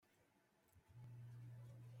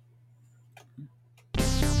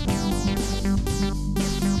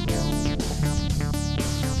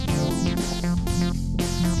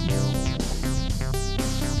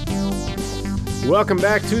Welcome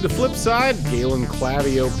back to The Flip Side. Galen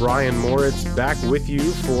Clavio, Brian Moritz, back with you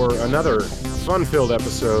for another fun-filled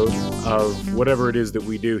episode of whatever it is that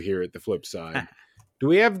we do here at The Flip Side. Do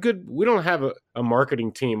we have we don't have a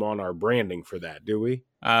marketing team on our branding for that, do we?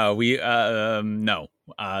 No.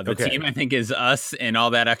 The Okay. team, I think, is us and all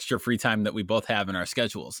that extra free time that we both have in our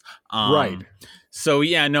schedules. Right. So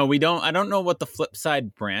yeah, no, we don't. I don't know what the Flip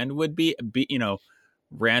Side brand would be.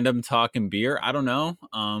 Random talk and beer. I don't know.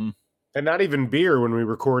 And not even beer when we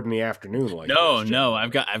record in the afternoon like this. No.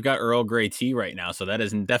 I've got Earl Grey tea right now, so that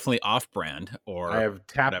is definitely off brand. Or I have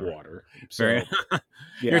tap whatever. Water. So, yeah.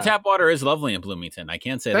 Your tap water is lovely in Bloomington. I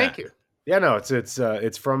can't say Thank that. you. Yeah, no,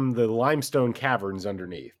 it's from the limestone caverns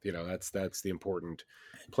underneath. That's the important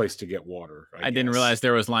place to get water. I didn't guess. realize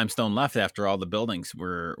there was limestone left after all the buildings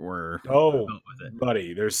were Oh, built with it.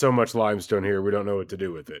 buddy, there's so much limestone here. We don't know what to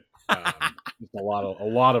do with it. Just a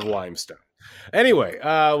lot of limestone. Anyway,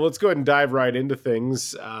 let's go ahead and dive right into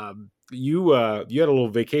things. You had a little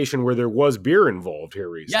vacation where there was beer involved here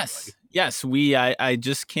recently. Yes. I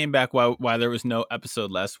just came back while there was no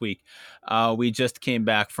episode last week. We just came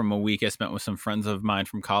back from a week I spent with some friends of mine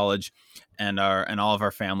from college and all of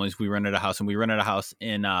our families. We rented a house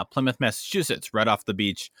in Plymouth, Massachusetts, right off the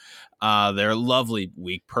beach. They're lovely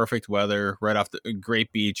week, perfect weather, right off the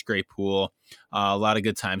great beach, great pool, a lot of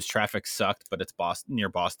good times. Traffic sucked, but it's near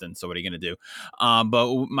Boston, so what are you gonna do?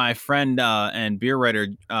 But my friend and beer writer,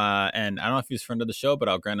 and I don't know if he's a friend of the show, but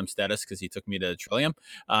I'll grant him status because he took me to Trillium.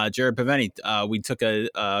 Jared Paveni, we took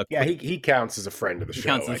he counts as a friend of the show. He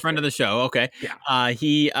counts as a friend of the show. Okay. Yeah.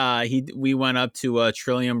 We went up to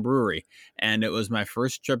Trillium Brewery, and it was my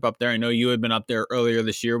first trip up there. I know you had been up there earlier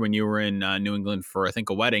this year when you were in New England for, I think,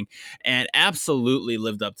 a wedding, and absolutely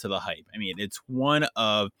lived up to the hype. I mean, it's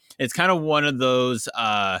kind of one of those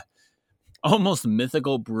almost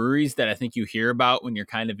mythical breweries that I think you hear about when you're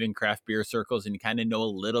kind of in craft beer circles and you kind of know a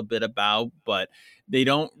little bit about, but they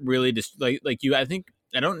don't really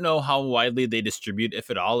I don't know how widely they distribute, if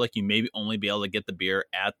at all. Like, you may only be able to get the beer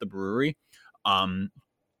at the brewery.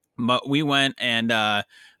 But we went, and I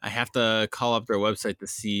have to call up their website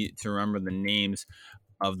to remember the names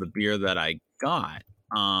of the beer that I got.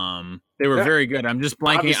 They were very good. I'm just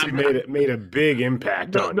blanking. Obviously made a big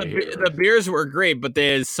impact on you. The beers were great, but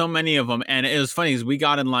there's so many of them, and it was funny because we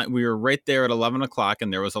got in line. We were right there at 11 o'clock,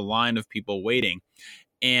 and there was a line of people waiting.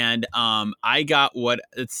 And I got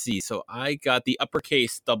So I got the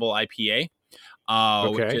Uppercase Double IPA,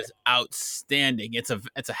 which is outstanding. It's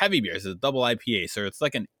a heavy beer. It's a double IPA, so it's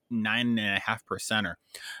like a 9.5%.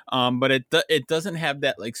 But it doesn't have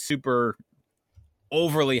that like super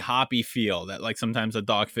overly hoppy feel that like sometimes a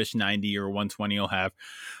Dogfish 90 or 120 will have,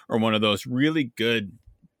 or one of those really good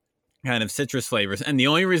kind of citrus flavors. And the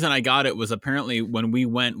only reason I got it was apparently when we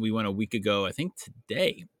went a week ago, I think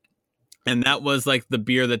today. And that was like the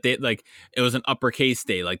beer that they like. It was an Uppercase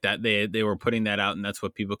day, like that. They were putting that out, and that's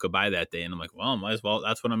what people could buy that day. And I'm like, well, might as well.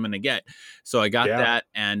 That's what I'm going to get. So I got that,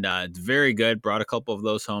 and it's very good. Brought a couple of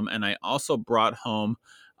those home, and I also brought home,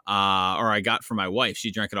 or I got for my wife.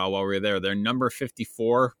 She drank it all while we were there. Their number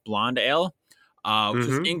 54 blonde ale, which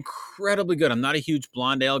was incredibly good. I'm not a huge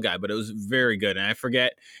blonde ale guy, but it was very good. And I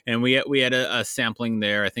forget. And we had a sampling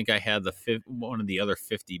there. I think I had one of the other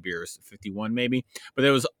 50 beers, 51 maybe. But it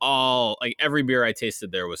was all like every beer I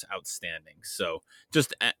tasted there was outstanding. So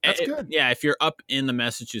just that's good. Yeah, if you're up in the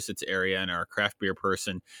Massachusetts area and are a craft beer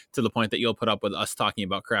person to the point that you'll put up with us talking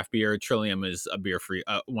about craft beer, Trillium is a beer for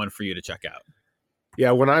one for you to check out.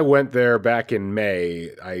 Yeah, when I went there back in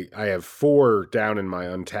May, I have 4 down in my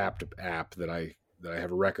Untapped app that I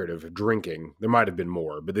have a record of drinking. There might have been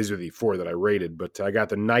more, but these are the 4 that I rated. But I got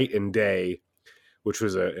the Night and Day, which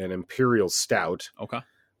was an Imperial Stout,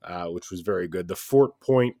 which was very good. The Fort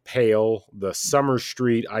Point Pale, the Summer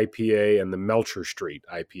Street IPA, and the Melcher Street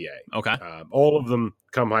IPA. Okay, all of them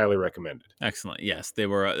come highly recommended. Excellent. Yes, they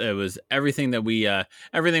were. It was everything that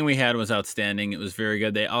everything we had was outstanding. It was very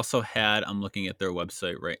good. They also had. I'm looking at their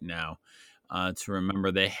website right now to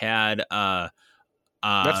remember. They had.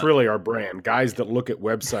 That's really our brand, guys that look at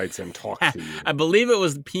websites and talk to you. I believe it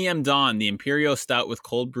was PM Dawn, the Imperial Stout with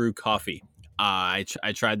cold brew coffee. I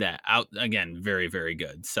tried that out again. Very, very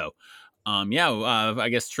good. So, I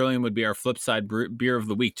guess Trillium would be our flip side beer of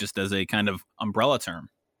the week, just as a kind of umbrella term.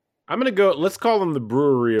 I'm going to go, let's call them the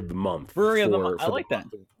brewery of the month. Brewery of the month. I like that.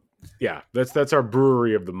 Yeah, that's our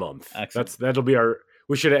brewery of the month. Excellent. That'll be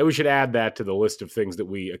we should add that to the list of things that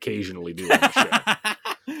we occasionally do on the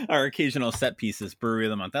show. Our occasional set pieces, brewery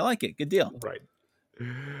of the month. I like it. Good deal. Right.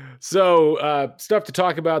 So, stuff to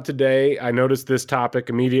talk about today. I noticed this topic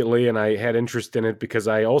immediately and I had interest in it because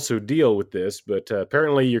I also deal with this, but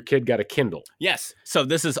apparently your kid got a Kindle. Yes. So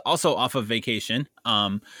this is also off of vacation.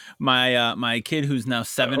 My kid who's now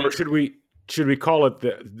 7. Or should we call it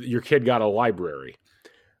your kid got a library?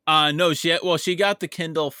 No, she got the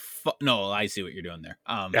Kindle. No, I see what you're doing there.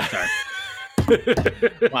 Sorry.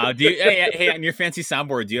 Wow. Hey, on your fancy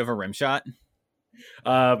soundboard, do you have a rim shot?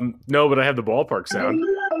 No, but I have the ballpark sound.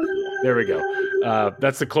 There we go.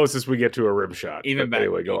 That's the closest we get to a rim shot. Even better.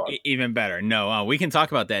 Anyway, go on. Even better. No, we can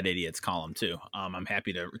talk about that idiot's column too. I'm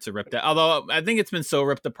happy to rip that. Although I think it's been so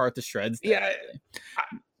ripped apart to shreds. Yeah.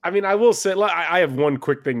 I mean, I will say, I have one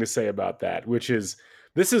quick thing to say about that, which is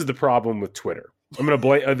this is the problem with Twitter. I'm going to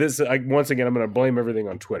blame this. Once again, I'm going to blame everything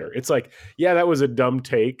on Twitter. It's like, yeah, that was a dumb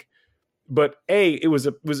take. But it was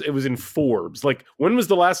in Forbes. Like, when was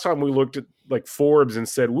the last time we looked at like Forbes and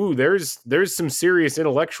said, "Woo, there's some serious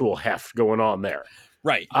intellectual heft going on there."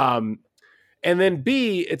 Right. And then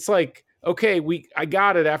B, it's like, okay, I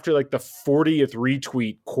got it after like the 40th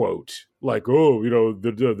retweet quote, like, "Oh,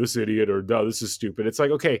 this idiot," or "Duh, this is stupid." It's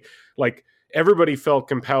like, okay, like everybody felt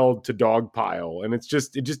compelled to dogpile, and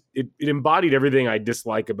it embodied everything I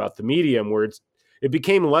dislike about the medium, where it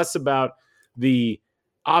became less about the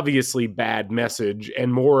obviously bad message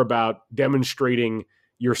and more about demonstrating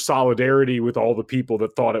your solidarity with all the people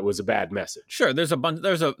that thought it was a bad message. Sure, there's a bunch.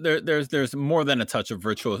 There's more than a touch of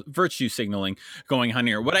virtue signaling going on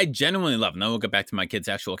here. What I genuinely love, and then we'll get back to my kid's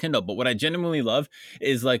actual Kindle, but what I genuinely love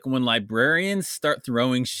is like when librarians start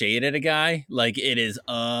throwing shade at a guy, like it is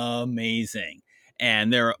amazing.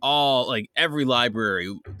 And they're all like every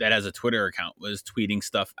library that has a Twitter account was tweeting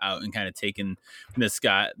stuff out and kind of taking this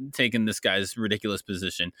guy's ridiculous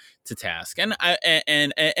position to task. And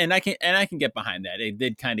I can get behind that. It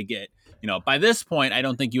did kind of get, by this point, I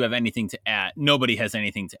don't think you have anything to add. Nobody has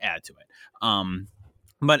anything to add to it.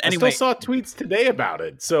 But anyway, I still saw tweets today about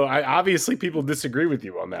it. So obviously people disagree with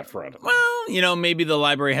you on that front. Well, maybe the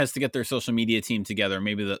library has to get their social media team together.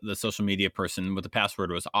 Maybe the social media person with the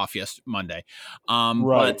password was off Monday.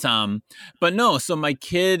 Right. But no, so my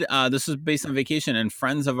kid, this was based on vacation, and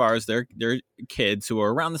friends of ours, their kids who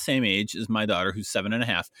are around the same age as my daughter, who's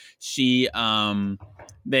 7.5.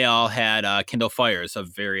 They all had Kindle Fires of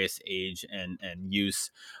various age and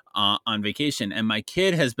use on vacation. And my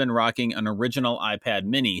kid has been rocking an original iPad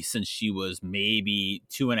mini since she was maybe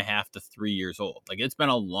 2.5 to 3 years old. Like, it's been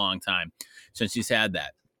a long time since she's had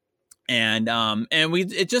that. And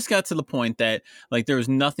it just got to the point that like there was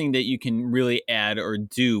nothing that you can really add or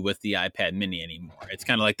do with the iPad mini anymore. It's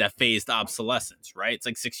kind of like that phased obsolescence, right? It's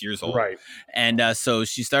like 6 years old. Right. And so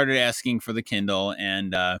she started asking for the Kindle,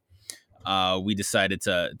 and we decided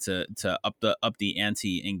to up the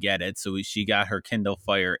ante and get it. So she got her Kindle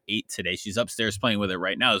Fire 8 today. She's upstairs playing with it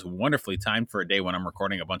right now. It's wonderfully timed for a day when I'm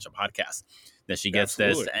recording a bunch of podcasts that she gets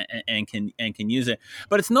Absolutely. this and can use it.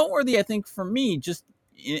 But it's noteworthy, I think, for me, just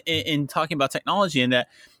in talking about technology, and that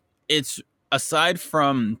it's, aside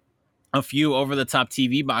from a few over-the-top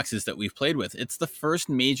TV boxes that we've played with, it's the first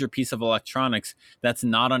major piece of electronics that's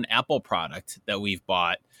not an Apple product that we've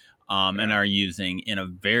bought and are using in a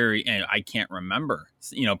very, and I can't remember,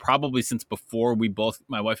 probably since before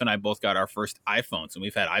my wife and I both got our first iPhones, and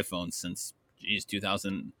we've had iPhones since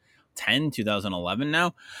 2010, 2011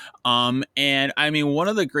 now. And I mean, one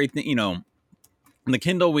of the great things, the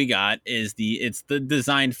Kindle we got is it's the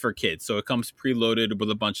designed for kids. So it comes preloaded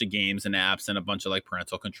with a bunch of games and apps and a bunch of like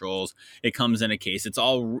parental controls. It comes in a case.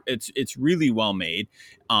 It's really well made.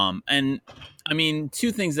 And I mean,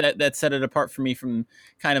 two things that set it apart for me from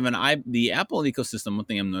kind of the Apple ecosystem. One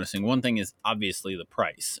thing I'm noticing, one thing is obviously the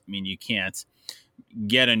price. I mean, you can't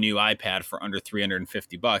get a new iPad for under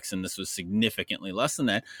 $350, and this was significantly less than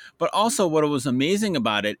that. But also, what was amazing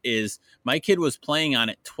about it is my kid was playing on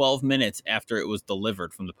it 12 minutes after it was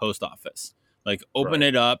delivered from the post office. Like, open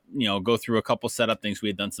it up, go through a couple setup things. We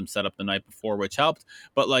had done some setup the night before, which helped,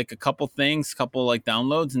 but like a couple like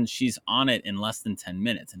downloads, and she's on it in less than 10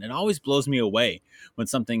 minutes. And it always blows me away when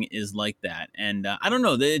something is like that. And I don't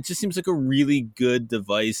know, it just seems like a really good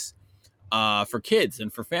device for kids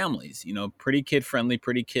and for families, pretty kid friendly,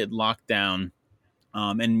 pretty kid locked down,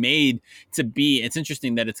 and made to be. It's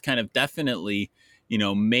interesting that it's kind of definitely,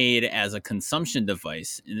 made as a consumption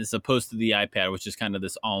device, and as opposed to the iPad, which is kind of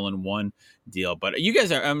this all-in-one deal. But you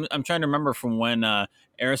guys I'm trying to remember from when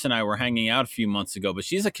Eris and I were hanging out a few months ago, but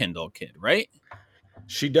she's a Kindle kid, right?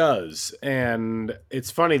 She does. And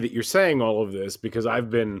it's funny that you're saying all of this, because I've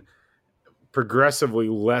been progressively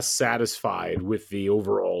less satisfied with the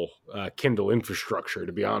overall Kindle infrastructure,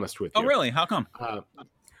 to be honest with you. Oh, really? How come?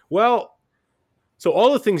 Well, So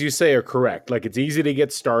all the things you say are correct. Like it's easy to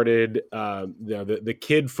get started. The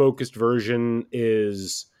kid focused version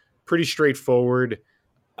is pretty straightforward,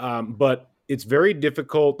 but it's very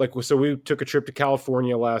difficult. Like so, we took a trip to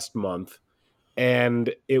California last month,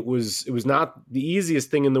 and it was not the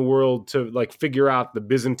easiest thing in the world to like figure out the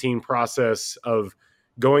Byzantine process of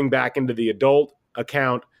going back into the adult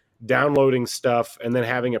account, downloading stuff, and then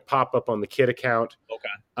having it pop up on the kid account.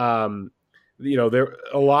 Okay. There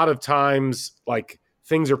a lot of times like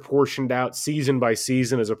things are portioned out season by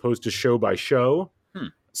season as opposed to show by show.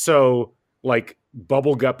 So like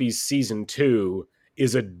Bubble Guppy's season 2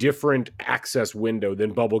 is a different access window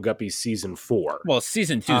than Bubble Guppy's season 4. Well,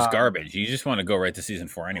 season 2 is garbage. You just want to go right to season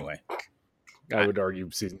 4 anyway. I would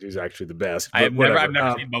argue season 2 is actually the best. I've never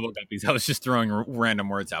seen Bubble Guppies. I was just throwing random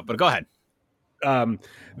words out, but go ahead. And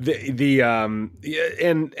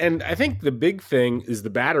I think the big thing is the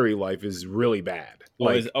battery life is really bad.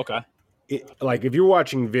 Okay. Like if you're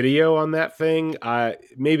watching video on that thing,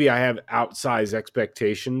 maybe I have outsized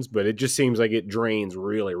expectations, but it just seems like it drains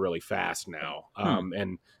really, really fast now.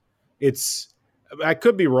 And I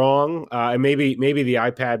could be wrong. Maybe the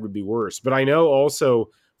iPad would be worse, but I know also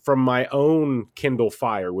from my own Kindle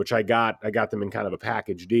Fire, which I got them in kind of a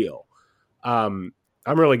package deal.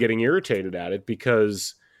 I'm really getting irritated at it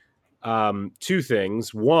because two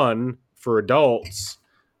things. One, for adults,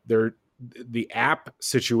 the app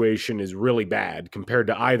situation is really bad compared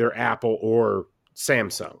to either Apple or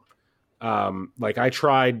Samsung. Like I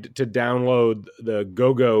tried to download the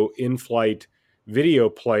GoGo in-flight video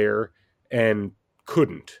player and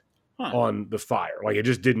couldn't on the Fire. Like it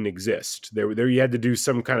just didn't exist. There you had to do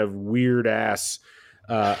some kind of weird ass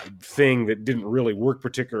thing that didn't really work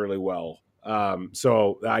particularly well.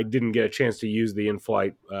 So I didn't get a chance to use the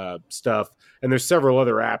in-flight stuff. And there's several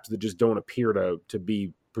other apps that just don't appear to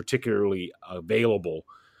be particularly available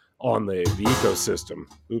on the ecosystem.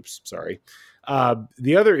 Oops, sorry.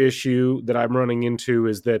 The other issue that I'm running into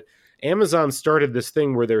is that Amazon started this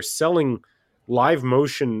thing where they're selling live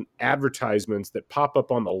motion advertisements that pop up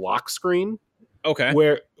on the lock screen. Okay.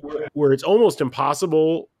 Where it's almost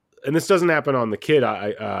impossible, and this doesn't happen on the kid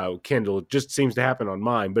Kindle, it just seems to happen on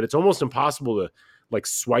mine, but it's almost impossible to like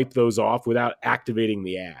swipe those off without activating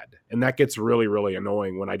the ad. And that gets really, really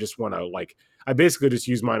annoying when I just want to I basically just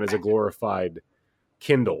use mine as a glorified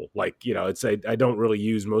Kindle. I don't really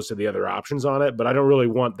use most of the other options on it, but I don't really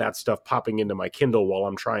want that stuff popping into my Kindle while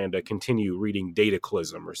I'm trying to continue reading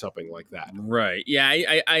Dataclysm or something like that. Right.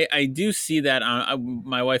 Yeah, I do see that.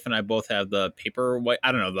 My wife and I both have the paper.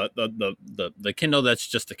 I don't know the Kindle that's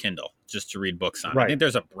just a Kindle, just to read books on. Right. I think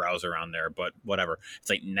there's a browser on there, but whatever.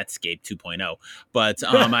 It's like Netscape 2.0. But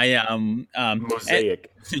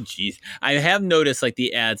Mosaic. Jeez, I have noticed like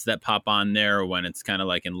the ads that pop on there when it's kind of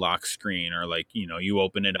like in lock screen, or like you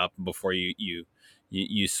open it up before you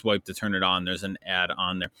swipe to turn it on. There's an ad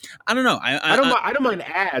on there. I don't know. I don't mind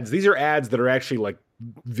ads. These are ads that are actually like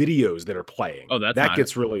videos that are playing. Oh, that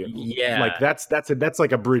gets really like that's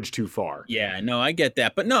like a bridge too far. Yeah, no, I get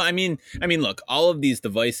that, but no, I mean, look, all of these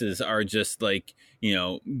devices are just like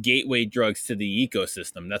gateway drugs to the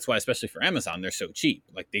ecosystem. That's why, especially for Amazon, they're so cheap.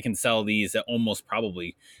 Like they can sell these at almost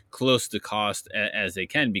probably close to cost as they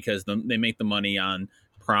can, because they make the money on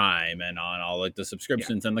Prime and on all like the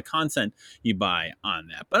subscriptions and the content you buy on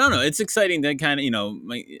that. But I don't know, it's exciting that kind of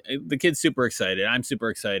the kid's super excited. I'm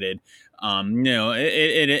super excited. We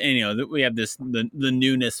have this the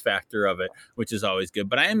newness factor of it, which is always good.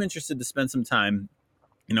 But I am interested to spend some time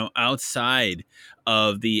outside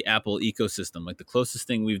of the Apple ecosystem. Like the closest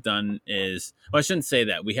thing we've done is, well, I shouldn't say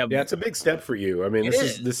that. It's a big step for you. I mean,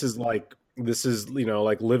 this is like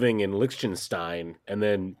like living in Liechtenstein and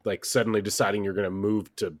then like suddenly deciding you're going to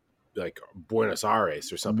move to like Buenos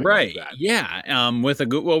Aires or something right. like that. Yeah. With a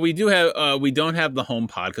good, well, we don't have the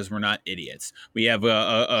HomePod because we're not idiots. We have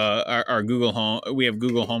our Google Home. We have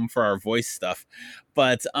Google Home for our voice stuff.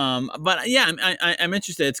 But yeah, I'm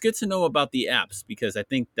interested. It's good to know about the apps, because I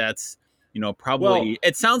think that's probably,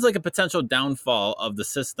 it sounds like a potential downfall of the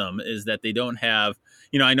system is that they don't have.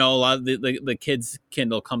 I know a lot of the kids'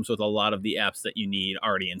 Kindle comes with a lot of the apps that you need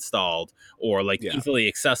already installed or easily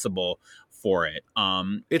accessible for it.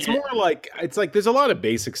 It's like there's a lot of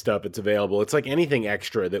basic stuff that's available. It's like anything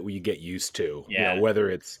extra that we get used to. Yeah. Whether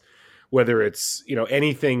it's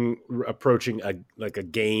anything approaching a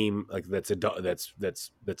game like that's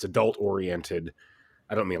adult oriented.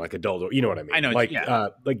 I don't mean like adult, you know what I mean? I know, like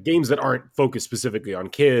games that aren't focused specifically on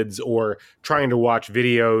kids, or trying to watch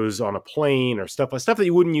videos on a plane or stuff that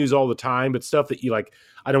you wouldn't use all the time, but stuff that you like.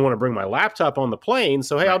 I don't want to bring my laptop on the plane,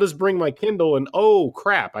 so hey, I'll just bring my Kindle, and oh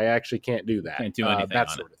crap, I actually can't do that. Can't do anything.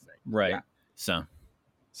 That sort of thing, right? Yeah.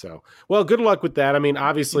 So, well, good luck with that. I mean,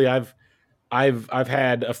 obviously, I've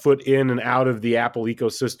had a foot in and out of the Apple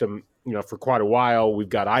ecosystem, for quite a while. We've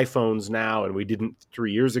got iPhones now, and we didn't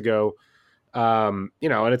 3 years ago. And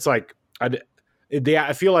it's like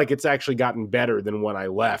I feel like it's actually gotten better than when I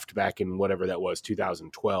left back in whatever that was,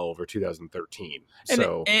 2012 or 2013. And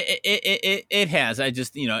So it has. I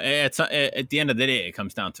just, at the end of the day, it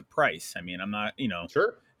comes down to price. I mean, I'm not,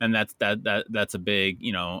 sure, and that's a big,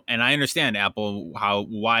 and I understand Apple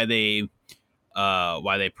why they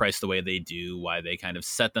price the way they do, why they kind of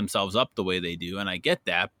set themselves up the way they do, and I get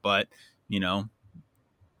that, but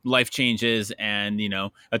life changes, and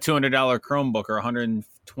a $200 Chromebook or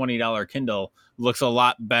 $120 Kindle looks a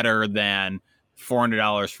lot better than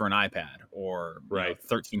 $400 for an iPad, or right,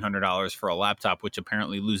 $1,300 for a laptop, which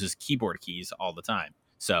apparently loses keyboard keys all the time.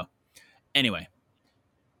 So anyway.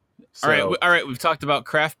 All right. We've talked about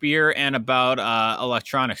craft beer and about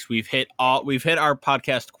electronics. We've hit our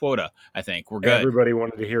podcast quota. I think we're good. Everybody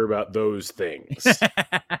wanted to hear about those things,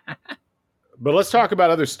 but let's talk about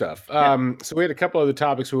other stuff. So we had a couple other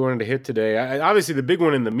topics we wanted to hit today. Obviously, the big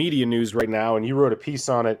one in the media news right now, and you wrote a piece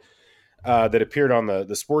on it that appeared on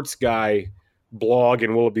the Sports Guy blog,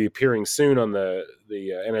 and will be appearing soon on the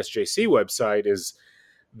NSJC website, is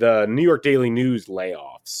the New York Daily News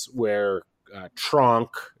layoffs, where Tronk,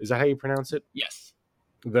 is that how you pronounce it? Yes.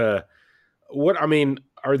 Are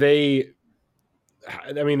they?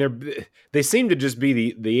 I mean, they seem to just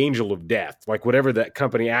be the angel of death. Like whatever that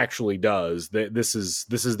company actually does, this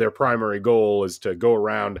is their primary goal, is to go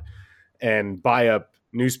around and buy up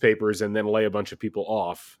newspapers and then lay a bunch of people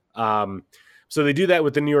off. So they do that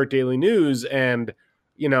with the New York Daily News, and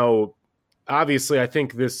obviously, I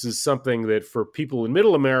think this is something that for people in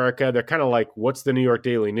Middle America, they're kind of like, what's the New York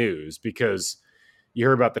Daily News? Because you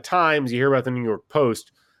hear about the Times, you hear about the New York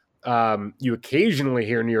Post, you occasionally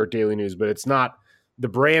hear New York Daily News, but it's not the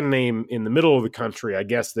brand name in the middle of the country, I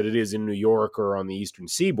guess, that it is in New York or on the Eastern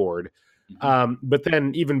Seaboard. Mm-hmm. But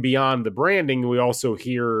then even beyond the branding,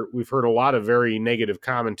 we've heard a lot of very negative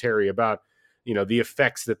commentary about the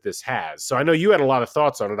effects that this has. So I know you had a lot of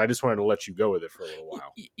thoughts on it. I just wanted to let you go with it for a little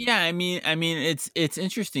while. Yeah, I mean, it's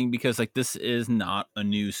interesting because like this is not a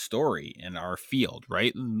news story in our field,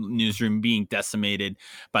 right? Newsroom being decimated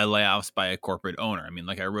by layoffs by a corporate owner. I mean,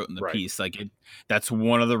 like I wrote in the piece, like that's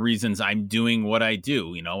one of the reasons I'm doing what I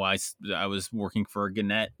do. I was working for a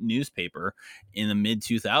Gannett newspaper in the mid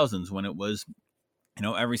 2000s when it was,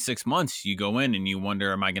 every 6 months you go in and you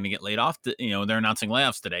wonder, am I going to get laid off? They're announcing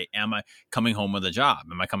layoffs today. Am I coming home with a job?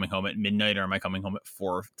 Am I coming home at midnight, or am I coming home at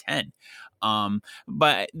 4:10?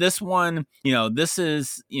 But this one, this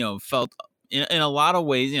is, felt in a lot of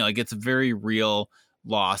ways, like it's a very real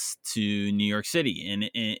loss to New York City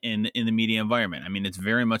in the media environment. I mean, it's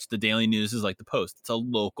very much the Daily News is like the Post. It's a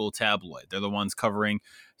local tabloid. They're the ones covering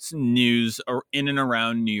news in and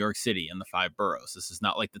around New York City and the 5 boroughs. This is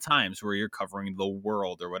not like the Times where you're covering the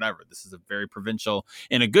world or whatever. This is a very provincial,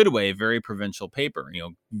 in a good way, very provincial paper,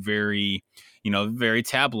 very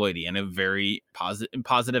tabloidy in a very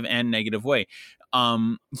positive and negative way.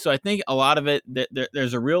 So I think a lot of it,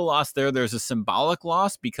 there's a real loss there. There's a symbolic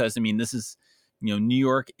loss because, I mean, this is, New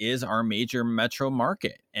York is our major metro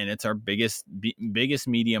market, and it's our biggest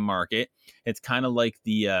media market. It's kind of like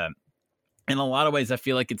in a lot of ways, I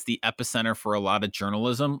feel like it's the epicenter for a lot of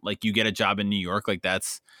journalism. Like you get a job in New York, like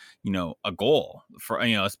that's, a goal for,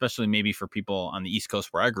 especially maybe for people on the East Coast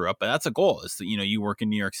where I grew up, but that's a goal is that, you work in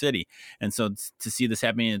New York City. And so to see this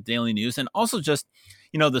happening in the Daily News, and also just,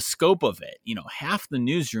 the scope of it, half the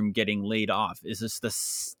newsroom getting laid off is just a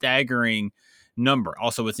staggering number.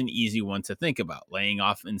 Also, it's an easy one to think about. Laying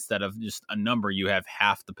off, instead of just a number, you have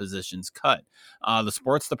half the positions cut. The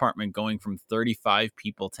sports department going from 35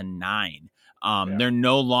 people to 9. They're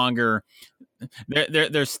no longer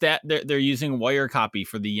they're using wire copy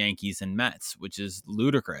for the Yankees and Mets, which is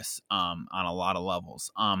ludicrous on a lot of levels.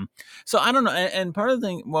 So I don't know. And part of the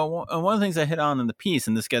thing, one of the things I hit on in the piece,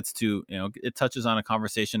 and this gets to, it touches on a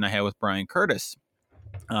conversation I had with Brian Curtis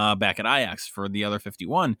back at Ajax for the other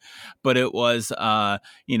 51, but it was, the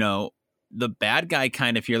bad guy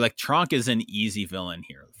kind of here. Like Tronk is an easy villain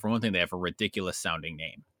here. For one thing, they have a ridiculous sounding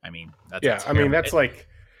name. I mean, that's like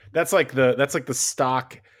the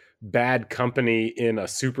stock bad company in a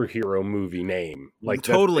superhero movie name. Like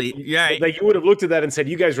totally. Like you would have looked at that and said,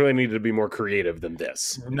 you guys really needed to be more creative than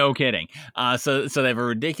this. No kidding. So they have a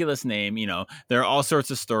ridiculous name. There are all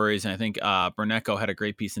sorts of stories. And I think Bernecco had a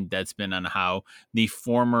great piece in Deadspin on how the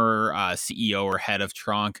former CEO or head of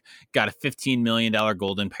Tronk got a $15 million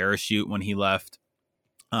golden parachute when he left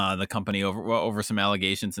the company over some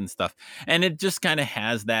allegations and stuff. And it just kind of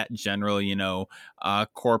has that general,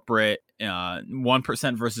 corporate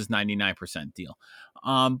 1% versus 99% deal.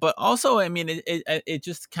 But also, I mean, it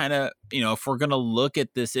just kind of, if we're going to look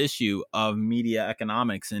at this issue of media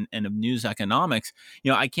economics and of news economics,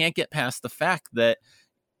 I can't get past the fact that,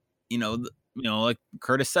 like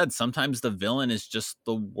Curtis said, sometimes the villain is just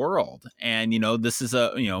the world. And, this is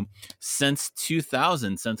since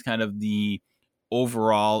 2000, since kind of the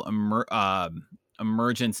overall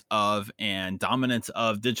emergence of and dominance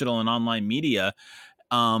of digital and online media,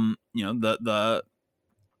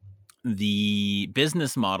 the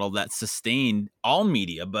business model that sustained all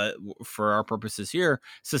media, but for our purposes here,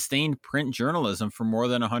 sustained print journalism for more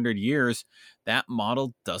than 100 years. That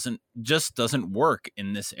model doesn't work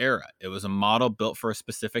in this era. It was a model built for a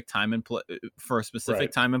specific time and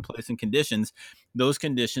time and place and conditions. Those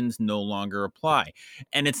conditions no longer apply.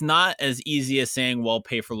 And it's not as easy as saying, well,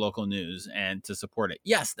 pay for local news and to support it.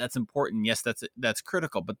 Yes, that's important. Yes, that's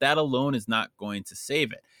critical, but that alone is not going to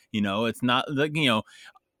save it. It's not like,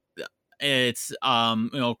 it's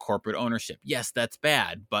corporate ownership. Yes, that's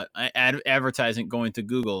bad, but advertising going to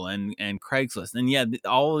Google and Craigslist, and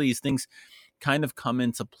all of these things kind of come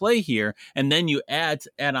into play here. And then you add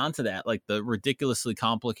on to that, like the ridiculously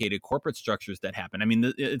complicated corporate structures that happen. I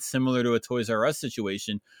mean, it's similar to a Toys R Us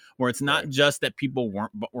situation where it's not just that people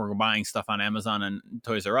were buying stuff on Amazon and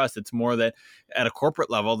Toys R Us. It's more that at a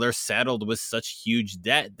corporate level, they're saddled with such huge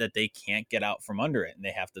debt that they can't get out from under it, and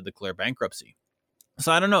they have to declare bankruptcy.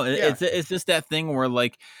 So I don't know. Yeah. It's just that thing where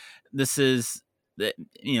like this is that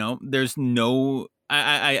there's no.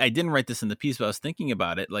 I didn't write this in the piece, but I was thinking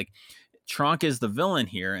about it. Like Tronc is the villain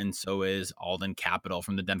here, and so is Alden Capital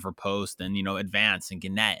from the Denver Post, and Advance and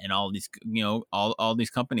Gannett and all these all these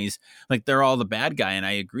companies. Like they're all the bad guy, and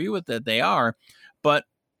I agree with that they are. But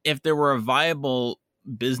if there were a viable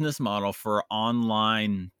business model for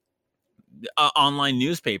online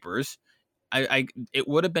newspapers, it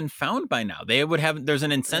would have been found by now. They would have. There's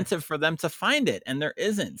an incentive for them to find it, and there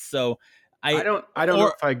isn't. So I don't know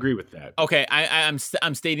if I agree with that. Okay, I'm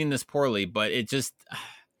stating this poorly, but it just.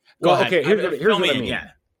 Go ahead. Okay, here's what I mean.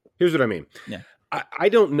 Yeah. Here's what I mean. Yeah. I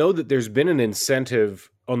don't know that there's been an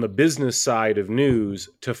incentive on the business side of news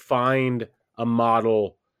to find a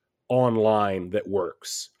model online that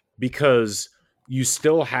works, because you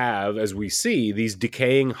still have, as we see, these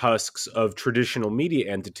decaying husks of traditional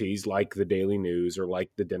media entities like the Daily News or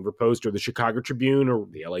like the Denver Post or the Chicago Tribune or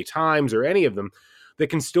the LA Times or any of them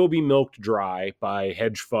that can still be milked dry by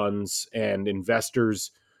hedge funds and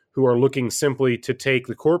investors who are looking simply to take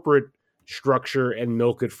the corporate structure and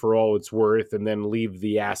milk it for all it's worth and then leave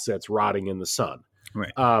the assets rotting in the sun.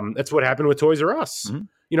 Right. That's what happened with Toys R Us.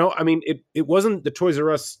 Mm-hmm. I mean, it wasn't the Toys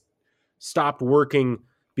R Us stopped working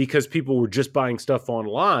because people were just buying stuff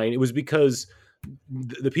online. It was because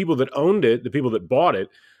the people that owned it, the people that bought it,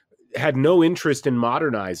 had no interest in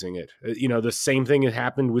modernizing it. The same thing had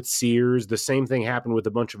happened with Sears. The same thing happened with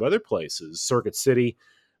a bunch of other places, Circuit City.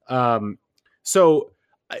 So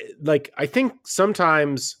I think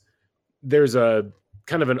sometimes there's a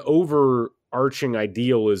kind of an overarching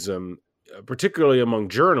idealism, particularly among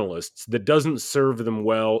journalists, that doesn't serve them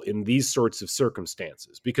well in these sorts of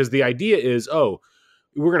circumstances, because the idea is,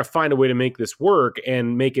 we're going to find a way to make this work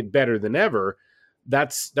and make it better than ever.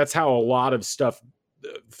 That's how a lot of stuff,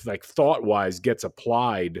 like thought-wise, gets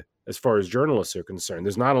applied as far as journalists are concerned.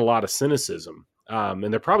 There's not a lot of cynicism,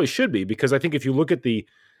 and there probably should be, because I think if you look at the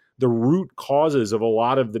root causes of a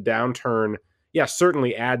lot of the downturn,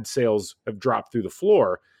 certainly ad sales have dropped through the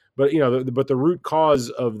floor, but the root cause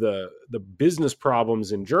of the business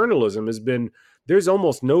problems in journalism has been there's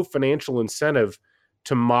almost no financial incentive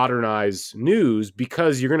to modernize news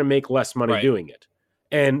because you're going to make less money doing it.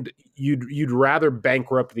 And you'd rather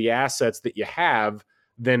bankrupt the assets that you have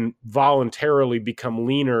than voluntarily become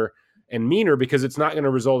leaner and meaner, because it's not going to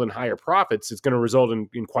result in higher profits. It's going to result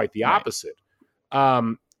in quite the opposite.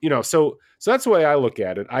 So that's the way I look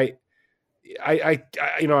at it. I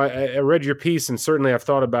read your piece, and certainly I've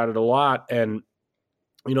thought about it a lot. And,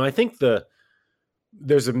 I think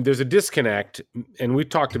there's a disconnect, and we've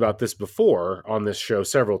talked about this before on this show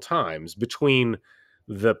several times, between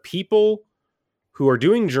the people who are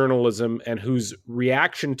doing journalism and whose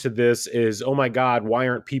reaction to this is, oh my God, why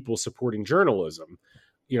aren't people supporting journalism?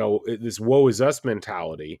 This woe is us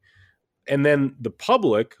mentality. And then the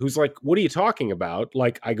public who's like, what are you talking about?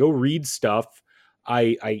 Like, I go read stuff.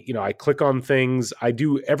 I click on things. I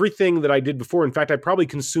do everything that I did before. In fact, I probably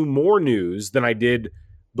consume more news than I did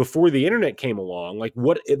before the internet came along. Like,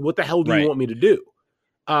 what the hell do you want me to do?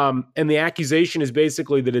 And the accusation is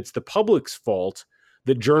basically that it's the public's fault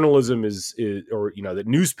that journalism or that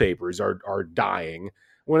newspapers are dying,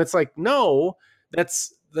 when it's like, no,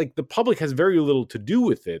 that's like the public has very little to do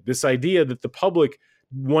with it. This idea that the public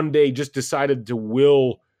one day just decided to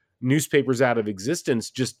will newspapers out of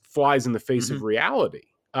existence just flies in the face of reality.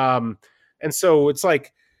 And so it's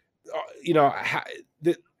like, you know,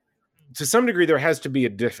 to some degree, there has to be a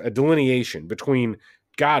delineation between,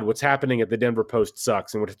 God, what's happening at the Denver Post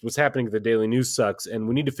sucks, and what's happening at the Daily News sucks, and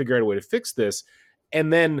we need to figure out a way to fix this.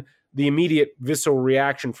 And then the immediate visceral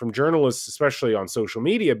reaction from journalists, especially on social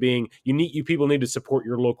media, being you people need to support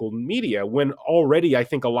your local media, when already I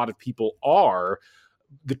think a lot of people are.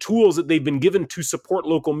 The tools that they've been given to support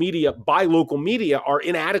local media by local media are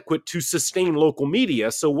inadequate to sustain local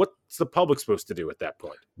media. So what's the public supposed to do at that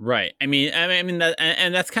point? Right. I mean that,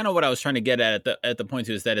 and that's kind of what I was trying to get at the point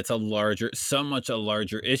too, is that it's so much a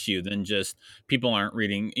larger issue than just people aren't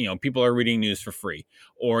reading. You know, people are reading news for free,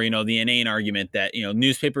 or, you know, the inane argument that, you know,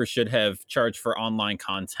 newspapers should have charged for online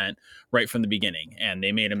content right from the beginning, and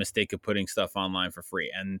they made a mistake of putting stuff online for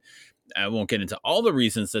free. And I won't get into all the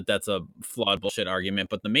reasons that that's a flawed bullshit argument,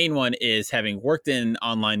 but the main one is, having worked in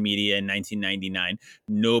online media in 1999,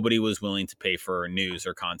 nobody was willing to pay for news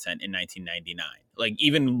or content in 1999, like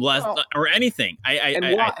even less or anything.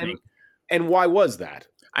 I think. And why was that?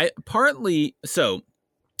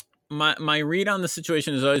 My read on the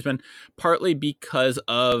situation has always been partly because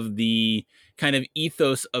of the kind of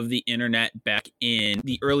ethos of the internet back in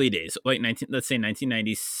the early days, like let's say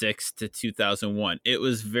 1996 to 2001. It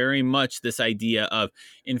was very much this idea of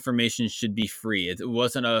information should be free. It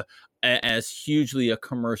wasn't as hugely a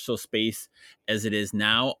commercial space as it is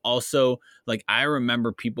now. Also, like, I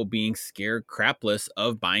remember people being scared crapless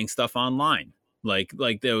of buying stuff online. Like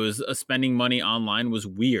there was spending money online was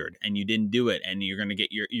weird, and you didn't do it, and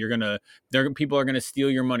people are gonna steal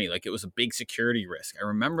your money. Like, it was a big security risk. I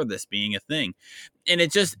remember this being a thing, and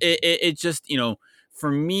it just, you know, for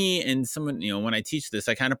me and someone, you know, when I teach this,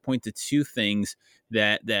 I kind of point to two things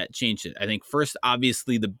that changed it. I think first,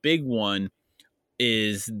 obviously, the big one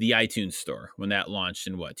is the iTunes store, when that launched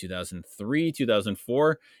in 2003,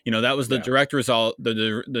 2004. You know, that was the direct result,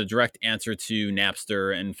 the direct answer to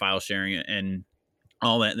Napster and file sharing and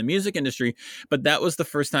all that in the music industry. But that was the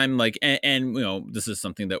first time, like, and you know, this is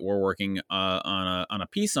something that we're working on a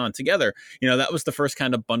piece on together. You know, that was the first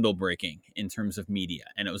kind of bundle breaking in terms of media,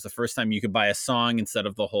 and it was the first time you could buy a song instead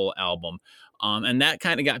of the whole album. And that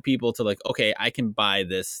kind of got people to, like, okay, I can buy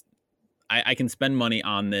this, I can spend money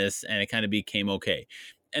on this, and it kind of became okay.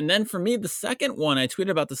 And then for me, the second one, I tweeted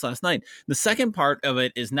about this last night, the second part of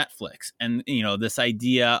it is Netflix. And, you know, this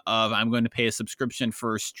idea of, I'm going to pay a subscription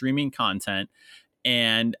for streaming content.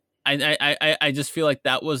 And I just feel like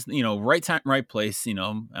that was, you know, right time, right place. You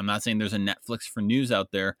know, I'm not saying there's a Netflix for news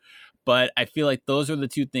out there, but I feel like those are the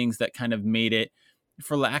two things that kind of made it,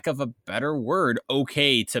 for lack of a better word,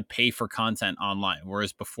 okay to pay for content online.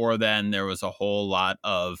 Whereas before then, there was a whole lot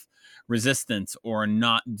of resistance or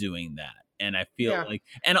not doing that. And I feel like,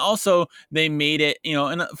 and also they made it, you know,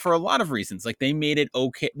 and for a lot of reasons, like, they made it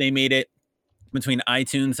okay. They made it between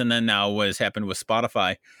iTunes and then now what has happened with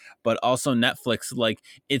Spotify, but also Netflix. Like,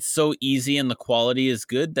 it's so easy and the quality is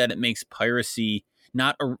good that it makes piracy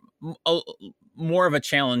not more of a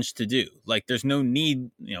challenge to do. Like, there's no need,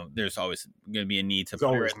 you know, there's always going to be a need to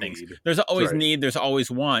pirate things. There's always need, there's always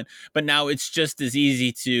want, but now it's just as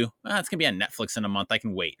easy to, it's going to be on Netflix in a month, I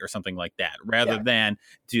can wait, or something like that, rather than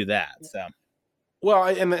do that. So. Well,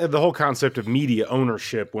 and the whole concept of media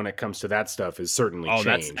ownership when it comes to that stuff is certainly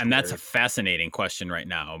changed. That's a fascinating question right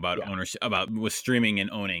now about ownership, about with streaming and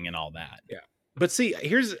owning and all that. Yeah. But see,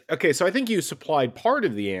 so I think you supplied part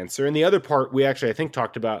of the answer, and the other part we actually, I think,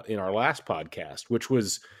 talked about in our last podcast, which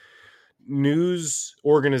was news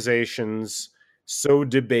organizations so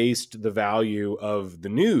debased the value of the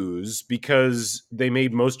news because they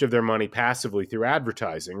made most of their money passively through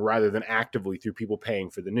advertising rather than actively through people paying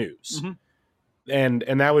for the news. Mm-hmm.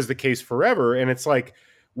 And that was the case forever. And it's like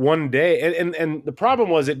one day, and the problem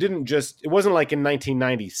was, it wasn't like in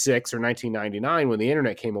 1996 or 1999 when the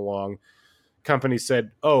internet came along, companies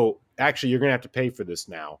said, oh, actually, you're going to have to pay for this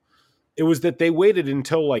now. It was that they waited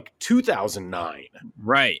until like 2009.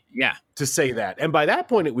 Right. Yeah. To say that. And by that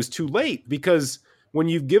point, it was too late, because when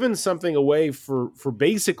you've given something away for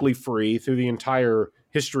basically free through the entire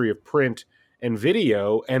history of print and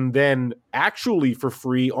video, and then actually for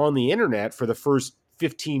free on the internet for the first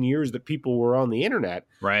 15 years that people were on the internet,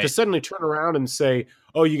 right, to suddenly turn around and say,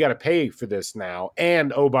 oh, you got to pay for this now.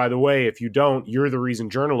 And, oh, by the way, if you don't, you're the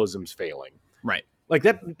reason journalism's failing. Right. Like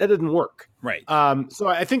that doesn't work. Right. So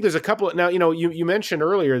I think there's a couple of, now, you know, you mentioned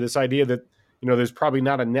earlier this idea that, you know, there's probably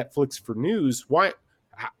not a Netflix for news. Why?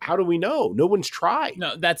 How do we know? No one's tried.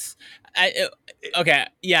 No, that's okay.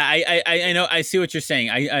 Yeah, I know. I see what you're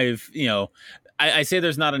saying. I've, you know, I say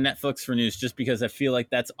there's not a Netflix for news just because I feel like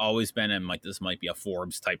that's always been, and like this might be a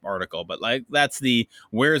Forbes type article, but like that's the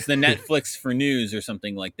where's the Netflix for news or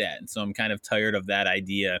something like that. And so I'm kind of tired of that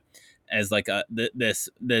idea as like this.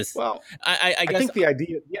 Well, I I guess think the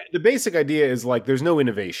idea, yeah, the basic idea is like there's no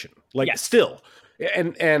innovation, like yes. still,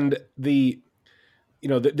 and the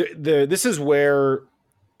this is where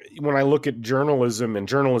when I look at journalism and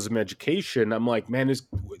journalism education, I'm like, man, is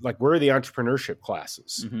like where are the entrepreneurship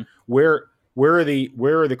classes? Mm-hmm. Where are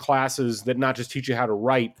the classes that not just teach you how to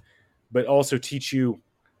write, but also teach you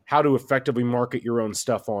how to effectively market your own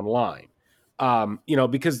stuff online?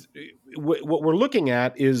 Because what we're looking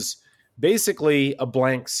at is basically a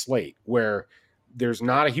blank slate where there's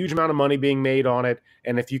not a huge amount of money being made on it,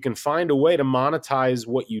 and if you can find a way to monetize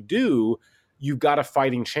what you do, you've got a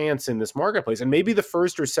fighting chance in this marketplace. And maybe the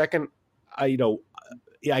first or second,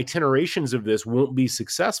 itinerations of this won't be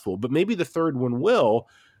successful, but maybe the third one will,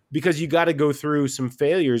 because you got to go through some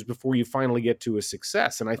failures before you finally get to a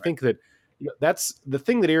success. And I think that that's the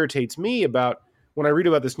thing that irritates me about when I read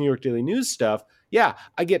about this New York Daily News stuff. Yeah,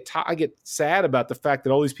 I get sad about the fact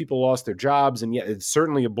that all these people lost their jobs, and yet it's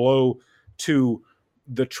certainly a blow to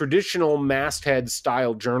the traditional masthead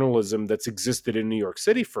style journalism that's existed in New York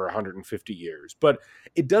City for 150 years. But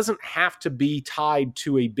it doesn't have to be tied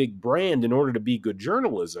to a big brand in order to be good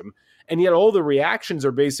journalism. And yet all the reactions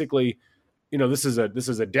are basically, this is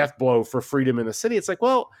a death blow for freedom in the city. It's like,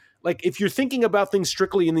 well, like if you're thinking about things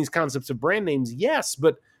strictly in these concepts of brand names, yes,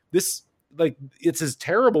 but this, like, it's as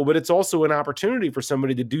terrible, but it's also an opportunity for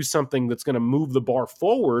somebody to do something that's going to move the bar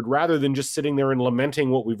forward rather than just sitting there and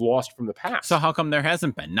lamenting what we've lost from the past. So how come there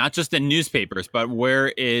hasn't been, not just in newspapers, but where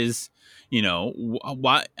is,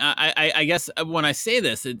 why? I guess when I say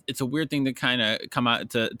this, it's a weird thing to kind of come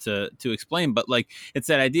out to explain, but like it's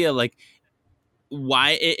that idea, like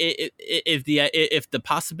why if the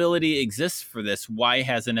possibility exists for this, why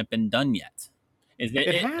hasn't it been done yet?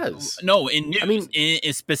 It has. No, in news. I mean,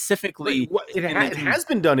 specifically, it has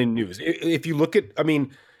been done in news. If you look at, I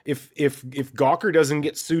mean, if Gawker doesn't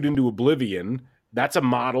get sued into oblivion, that's a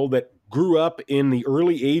model that grew up in the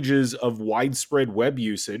early ages of widespread web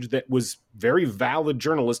usage that was very valid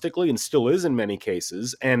journalistically and still is in many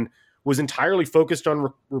cases, and was entirely focused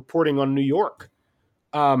on reporting on New York.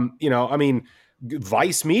 I mean,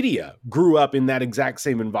 Vice Media grew up in that exact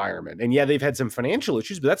same environment. And yeah, they've had some financial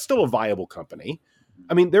issues, but that's still a viable company.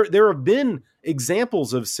 I mean, there have been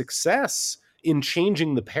examples of success in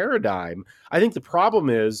changing the paradigm. I think the problem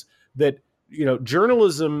is that,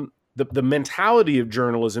 journalism, the mentality of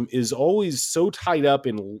journalism is always so tied up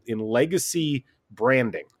in legacy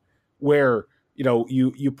branding, where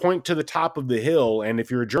you point to the top of the hill, and if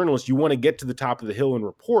you're a journalist, you want to get to the top of the hill and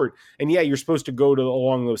report. And yeah, you're supposed to go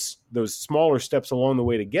along those smaller steps along the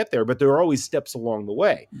way to get there, but there are always steps along the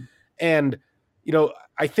way. And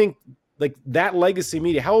I think like that legacy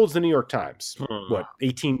media. How old's the New York Times? What,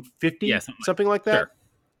 1850? Yeah, something like that. Sure.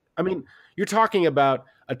 I mean, you're talking about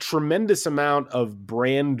a tremendous amount of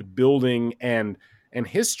brand building and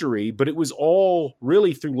history, but it was all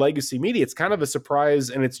really through legacy media. It's kind of a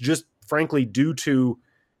surprise, and it's just frankly due to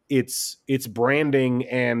its branding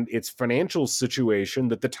and its financial situation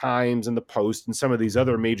that the Times and the Post and some of these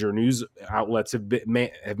other major news outlets have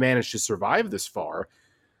managed to survive this far.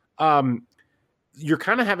 You're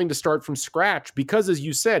kind of having to start from scratch because, as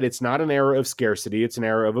you said, it's not an era of scarcity. It's an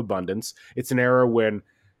era of abundance. It's an era when,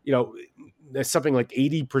 something like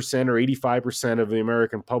 80% or 85% of the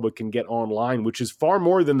American public can get online, which is far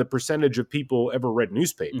more than the percentage of people ever read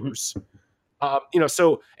newspapers.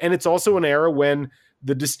 Mm-hmm. And it's also an era when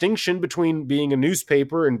the distinction between being a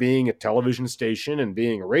newspaper and being a television station and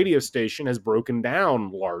being a radio station has broken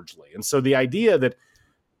down largely. And so the idea that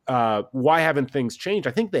why haven't things changed?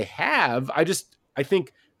 I think they have. I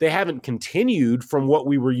think they haven't continued from what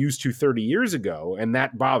we were used to 30 years ago, and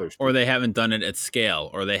that bothers me. Or they haven't done it at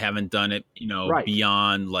scale, or they haven't done it, right,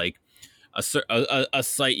 beyond like a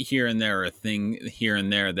site here and there, or a thing here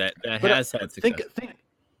and there that has had success.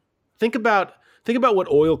 Think about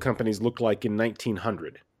what oil companies looked like in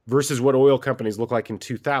 1900 versus what oil companies look like in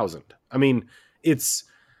 2000. I mean,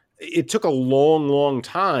 it took a long, long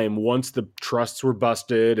time once the trusts were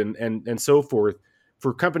busted and so forth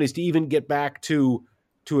for companies to even get back to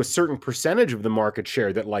a certain percentage of the market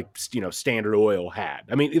share that Standard Oil had.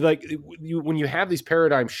 I mean, when you have these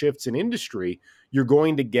paradigm shifts in industry, you're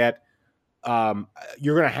going to get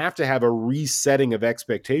you're going to have a resetting of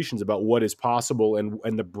expectations about what is possible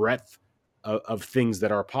and the breadth of things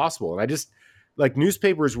that are possible. And I just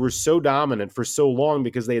newspapers were so dominant for so long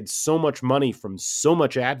because they had so much money from so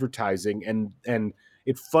much advertising and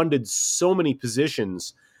it funded so many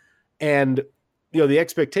positions. And, the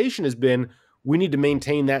expectation has been, we need to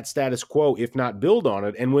maintain that status quo, if not build on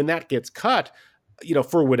it. And when that gets cut,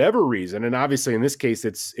 for whatever reason, and obviously in this case,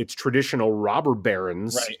 it's traditional robber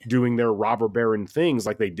barons Right. doing their robber baron things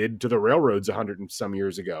like they did to the railroads 100 and some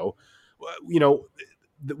years ago. You know,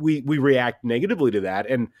 we react negatively to that,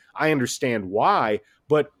 and I understand why.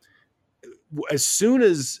 But as soon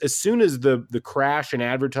as the crash in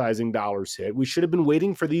advertising dollars hit, we should have been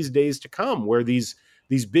waiting for these days to come, where these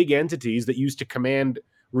big entities that used to command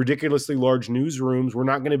ridiculously large newsrooms were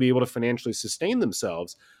not going to be able to financially sustain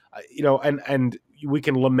themselves. And we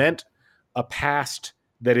can lament a past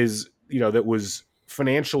that is, that was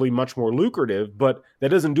financially much more lucrative, but that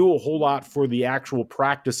doesn't do a whole lot for the actual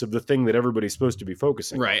practice of the thing that everybody's supposed to be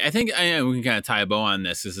focusing Right. on. I think we can kind of tie a bow on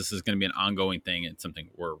this, because this is going to be an ongoing thing. It's something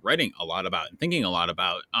we're writing a lot about and thinking a lot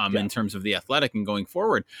about in terms of The Athletic and going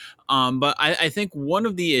forward. But I think one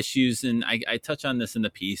of the issues, and I touch on this in the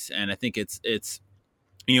piece, and I think it's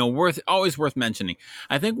always worth mentioning.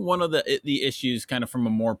 I think one of the issues, kind of from a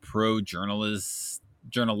more pro journalist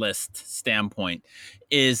standpoint,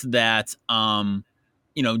 is that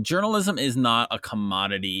journalism is not a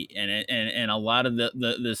commodity, and a lot of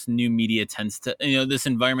this new media tends to, this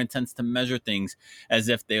environment tends to measure things as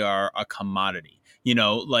if they are a commodity.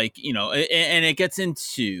 And it gets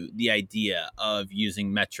into the idea of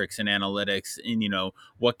using metrics and analytics, and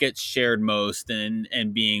what gets shared most,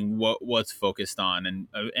 and being what's focused on,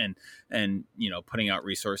 and putting out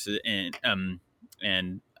resources and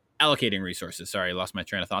allocating resources. Sorry, I lost my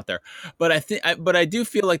train of thought there. But I do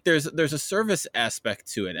feel like there's a service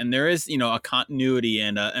aspect to it, and there is a continuity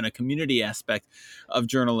and a community aspect of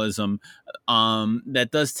journalism that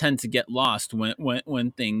does tend to get lost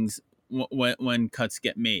when things when cuts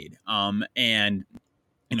get made, and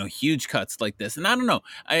huge cuts like this. And I don't know,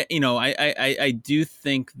 I do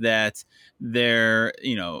think that there,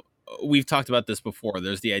 we've talked about this before.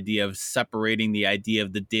 There's the idea of separating the idea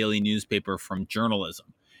of the daily newspaper from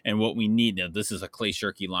journalism. And what we need now, this is a Clay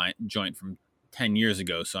Shirky joint from 10 years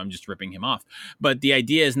ago, so I'm just ripping him off. But the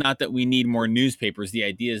idea is not that we need more newspapers. The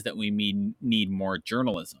idea is that we need more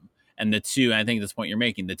journalism. And the two, I think this point you're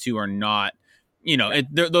making, the two are not,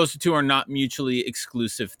 those two are not mutually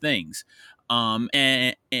exclusive things.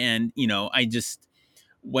 I just,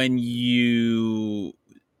 when you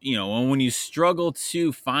struggle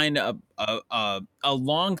to find a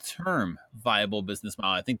long-term viable business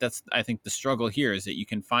model, I think the struggle here is that you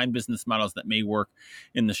can find business models that may work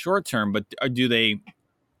in the short term, but do they,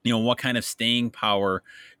 what kind of staying power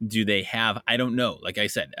do they have? I don't know. Like I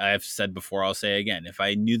said, I've said before, I'll say again, if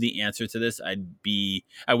I knew the answer to this,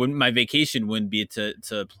 my vacation wouldn't be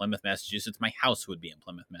to Plymouth, Massachusetts. My house would be in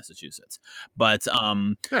Plymouth, Massachusetts. But,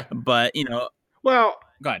 well,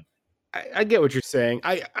 go ahead. I get what you're saying.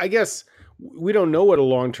 I guess we don't know what a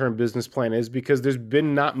long-term business plan is, because there's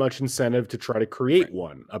been not much incentive to try to create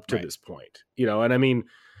one up to this point. And I mean,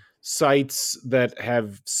 sites that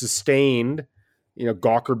have sustained,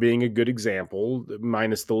 Gawker being a good example,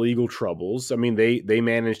 minus the legal troubles. I mean, they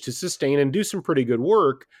managed to sustain and do some pretty good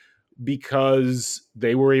work because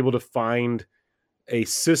they were able to find a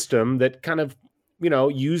system that kind of,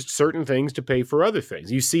 used certain things to pay for other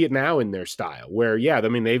things. You see it now in their style where, I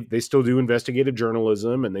mean, they still do investigative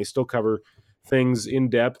journalism, and they still cover things in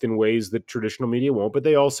depth in ways that traditional media won't, but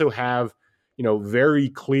they also have, very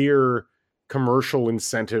clear commercial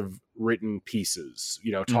incentive written pieces,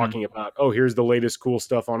 talking about, oh, here's the latest cool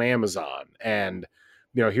stuff on Amazon, and,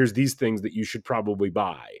 here's these things that you should probably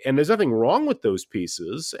buy. And there's nothing wrong with those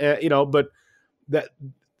pieces, but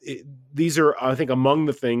these are, I think, among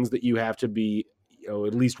the things that you have to be,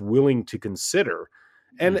 at least willing to consider.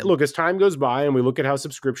 And look, as time goes by and we look at how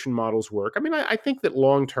subscription models work, I mean, I think that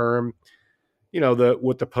long term,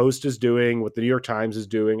 what the Post is doing, what the New York Times is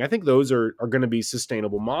doing, I think those are going to be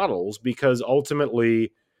sustainable models, because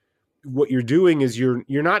ultimately what you're doing is you're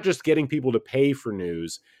not just getting people to pay for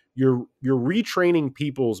news, you're retraining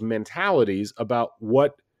people's mentalities about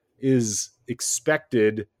what is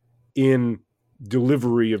expected in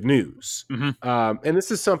delivery of news. And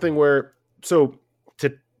this is something where, so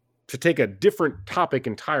to take a different topic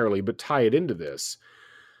entirely, but tie it into this,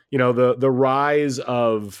 the rise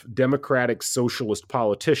of democratic socialist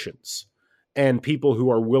politicians and people who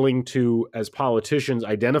are willing to, as politicians,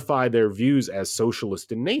 identify their views as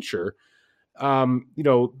socialist in nature,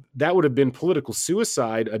 that would have been political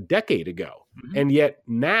suicide a decade ago. And yet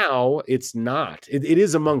now it's not. It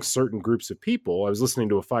is among certain groups of people. I was listening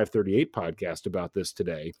to a 538 podcast about this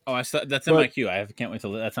today. Oh, that's in my queue. Can't wait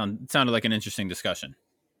to. That sounded like an interesting discussion.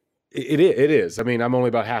 It is. I mean, I'm only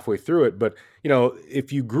about halfway through it, but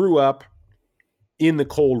if you grew up in the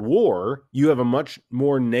Cold War, you have a much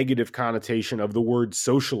more negative connotation of the word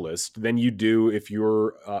socialist than you do if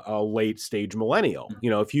you're a late stage millennial.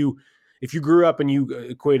 You know, if you grew up and you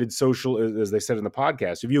equated social, as they said in the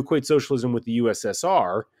podcast, if you equate socialism with the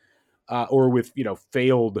USSR or with, you know,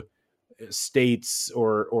 failed states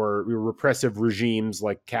or repressive regimes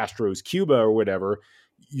like Castro's Cuba or whatever,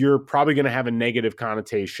 you're probably going to have a negative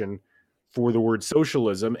connotation for the word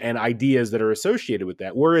socialism and ideas that are associated with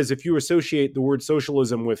that. Whereas if you associate the word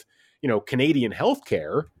socialism with, you know, Canadian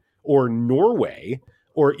healthcare or Norway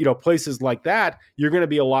or, you know, places like that, you're going to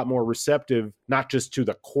be a lot more receptive, not just to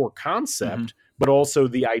the core concept, but also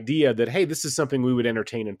the idea that, hey, this is something we would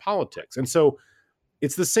entertain in politics. And so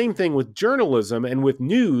it's the same thing with journalism and with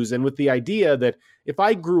news and with the idea that if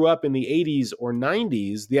I grew up in the 80s or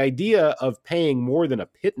 90s, the idea of paying more than a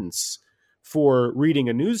pittance for reading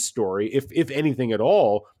a news story, if anything at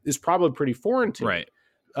all, is probably pretty foreign to me.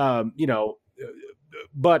 You know,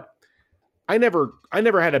 but I never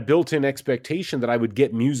had a built-in expectation that I would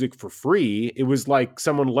get music for free. It was like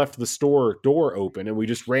someone left the store door open and we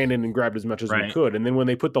just ran in and grabbed as much as we could. And then when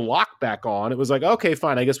they put the lock back on, it was like, okay,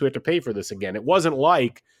 fine, I guess we have to pay for this again. It wasn't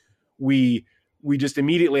like we just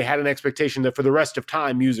immediately had an expectation that for the rest of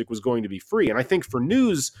time music was going to be free. And I think for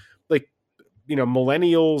news, like, you know,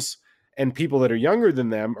 millennials and people that are younger than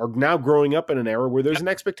them are now growing up in an era where there's an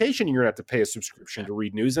expectation you're going to have to pay a subscription to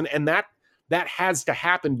read news. And that has to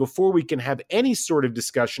happen before we can have any sort of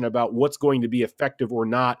discussion about what's going to be effective or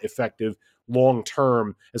not effective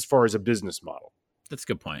long-term as far as a business model. That's a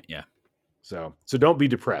good point. Yeah. So don't be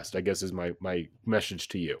depressed, I guess is my message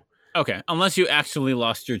to you. Okay. Unless you actually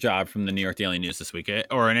lost your job from the New York Daily News this week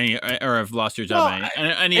or have lost your job in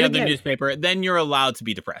any other newspaper, then you're allowed to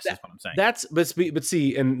be depressed. That's what I'm saying. But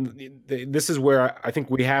see, and this is where I think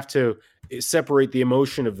we have to separate the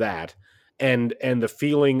emotion of that and the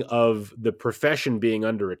feeling of the profession being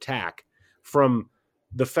under attack from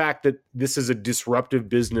the fact that this is a disruptive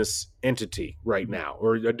business entity right now,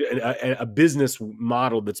 or a business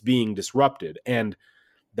model that's being disrupted. And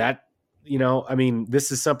that, you know, I mean,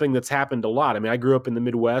 this is something that's happened a lot. I mean, I grew up in the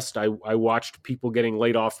Midwest. I watched people getting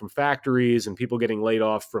laid off from factories and people getting laid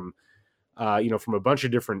off from, you know, from a bunch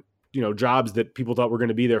of different, you know, jobs that people thought were going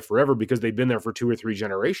to be there forever because they've been there for 2 or 3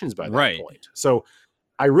 generations by that point. So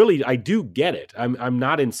I do get it. I'm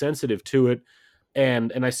not insensitive to it.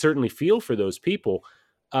 And I certainly feel for those people.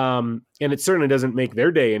 And it certainly doesn't make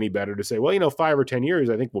their day any better to say, well, you know, 5 or 10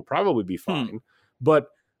 years, I think we'll probably be fine. But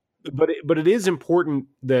it is important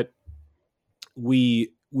that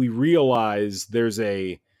we realize there's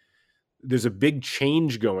a big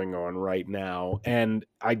change going on right now. And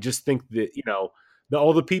I just think that, you know,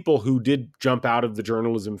 all the people who did jump out of the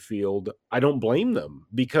journalism field, I don't blame them,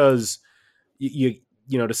 because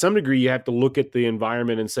you know, to some degree, you have to look at the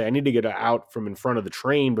environment and say, I need to get out from in front of the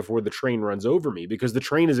train before the train runs over me, because the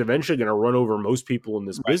train is eventually going to run over most people in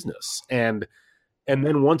this business. And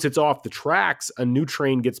then once it's off the tracks, a new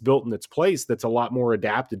train gets built in its place that's a lot more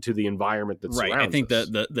adapted to the environment that surrounds us. I think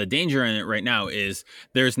the danger in it right now is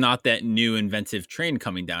there's not that new inventive train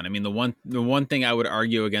coming down. I mean, the one thing I would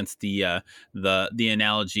argue against the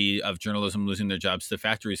analogy of journalism losing their jobs to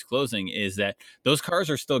factories closing is that those cars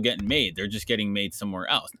are still getting made. They're just getting made somewhere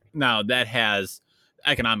else. Now, that has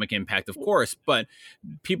economic impact, of course, but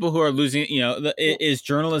people who are losing, you know, is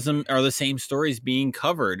journalism, are the same stories being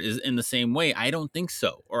covered is in the same way? I don't think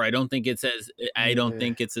so. Or I don't think it's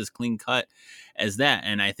as clean cut as that.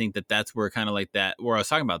 And I think that that's where kind of like that, where I was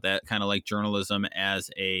talking about that kind of like journalism as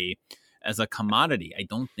a commodity. I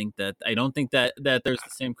don't think that there's the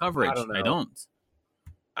same coverage. I don't.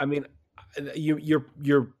 I mean, you're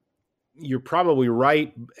probably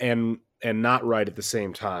right and not right at the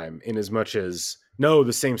same time, in as much as, no,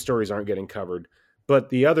 the same stories aren't getting covered. But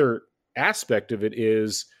the other aspect of it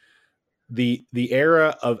is the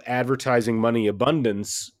era of advertising money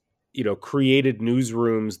abundance, you know, created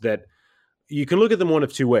newsrooms that you can look at them one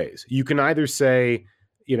of two ways. You can either say,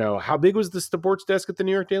 you know, how big was the sports desk at the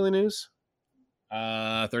New York Daily News?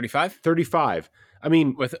 35. 35. I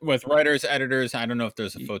mean, with writers, editors, I don't know if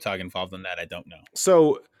there's a photog involved in that. I don't know.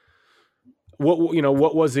 So what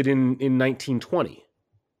was it in 1920?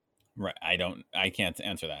 Right. I can't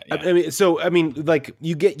answer that. Yeah. I mean, like,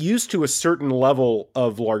 you get used to a certain level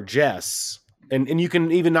of largesse, and you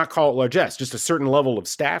can even not call it largesse, just a certain level of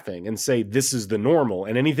staffing, and say this is the normal,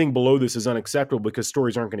 and anything below this is unacceptable because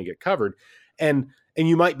stories aren't going to get covered. And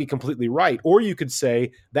you might be completely right. Or you could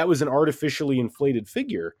say that was an artificially inflated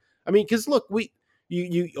figure. I mean, because look,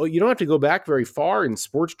 you don't have to go back very far in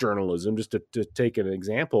sports journalism just to take an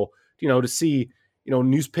example, you know, to see,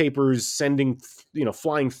 newspapers sending,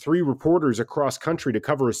 flying 3 reporters across country to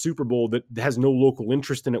cover a Super Bowl that has no local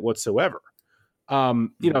interest in it whatsoever.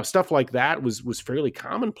 Stuff like that was fairly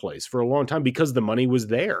commonplace for a long time because the money was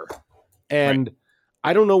there. And right.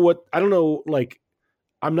 I don't know, like,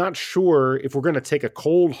 I'm not sure if we're going to take a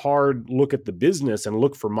cold, hard look at the business and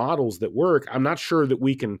look for models that work. I'm not sure that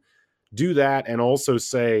we can do that and also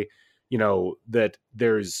say, that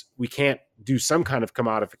we can't do some kind of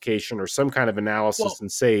commodification or some kind of analysis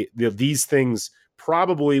and say these things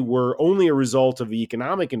probably were only a result of the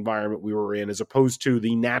economic environment we were in, as opposed to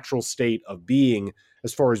the natural state of being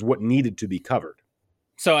as far as what needed to be covered.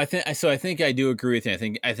 So I think I do agree with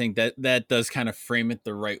you. I think that does kind of frame it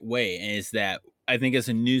the right way, is that I think as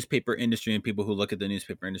a newspaper industry and people who look at the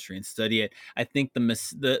newspaper industry and study it, I think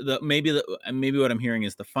maybe what I'm hearing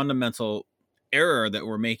is the fundamental error that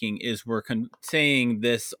we're making is we're saying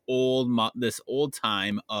this old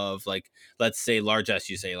time of, like, let's say large S,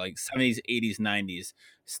 you say like 70s, 80s, 90s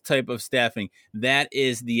type of staffing. That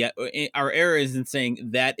is our error is in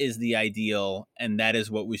saying that is the ideal and that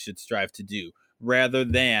is what we should strive to do, rather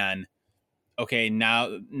than, okay,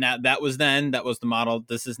 now that was then, that was the model.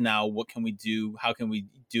 This is now, what can we do? How can we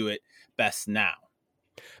do it best now?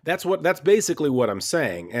 That's basically what I'm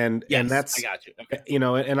saying. And that's, I got you. Okay.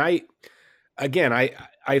 And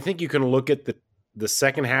I think you can look at the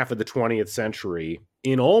second half of the 20th century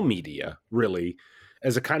in all media really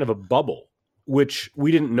as a kind of a bubble, which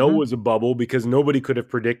we didn't know was a bubble because nobody could have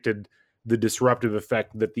predicted the disruptive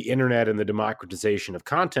effect that the internet and the democratization of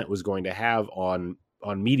content was going to have on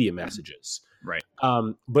media messages. Right.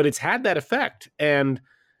 But it's had that effect. And,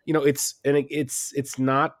 it's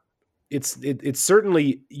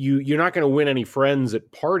certainly, you're not going to win any friends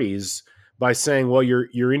at parties by saying, well,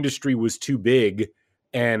 your industry was too big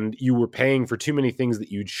and you were paying for too many things that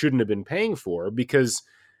you shouldn't have been paying for, because,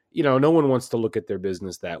 no one wants to look at their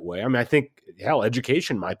business that way. I mean, I think, hell,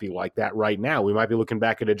 education might be like that right now. We might be looking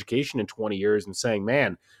back at education in 20 years and saying,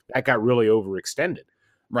 man, that got really overextended.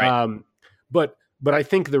 Right. But I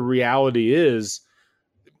think the reality is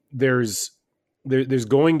there's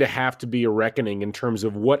going to have to be a reckoning in terms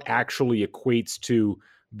of what actually equates to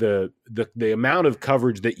the amount of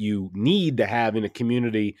coverage that you need to have in a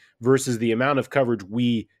community versus the amount of coverage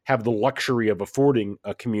we have the luxury of affording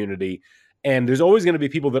a community. And there's always going to be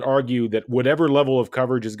people that argue that whatever level of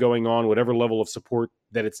coverage is going on, whatever level of support,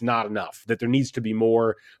 that it's not enough, that there needs to be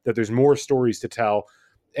more, that there's more stories to tell.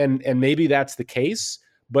 And maybe that's the case,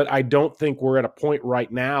 but I don't think we're at a point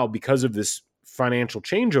right now, because of this financial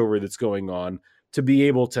changeover that's going on, to be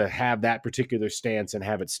able to have that particular stance and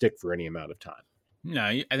have it stick for any amount of time. No,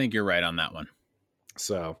 I think you're right on that one.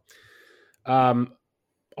 So, on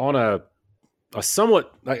a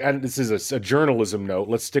somewhat, this is a journalism note,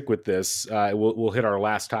 let's stick with this. We'll hit our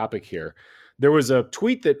last topic here. There was a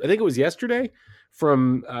tweet that I think it was yesterday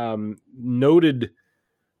from noted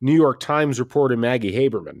New York Times reporter Maggie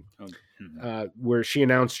Haberman, where she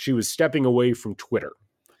announced she was stepping away from Twitter.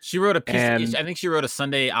 She wrote a piece. I think she wrote a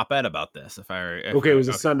Sunday op-ed about this. It was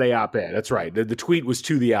a Sunday op-ed. That's right. The tweet was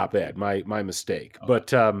to the op-ed. My mistake.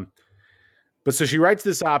 Okay. But so she writes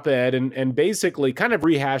this op-ed and basically kind of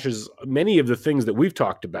rehashes many of the things that we've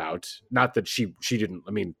talked about. Not that she didn't.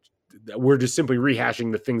 I mean, we're just simply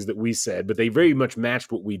rehashing the things that we said, but they very much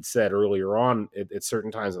matched what we'd said earlier on at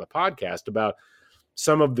certain times in the podcast about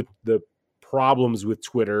some of the problems with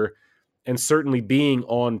Twitter, and certainly being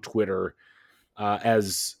on Twitter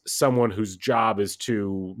as someone whose job is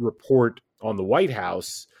to report on the White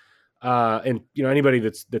House. And anybody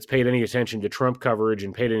that's paid any attention to Trump coverage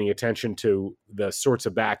and paid any attention to the sorts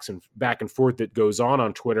of back and forth that goes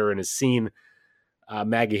on Twitter and has seen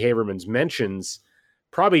Maggie Haberman's mentions,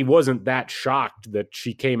 probably wasn't that shocked that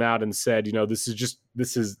she came out and said,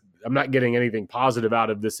 I'm not getting anything positive out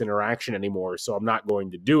of this interaction anymore, so I'm not going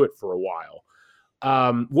to do it for a while.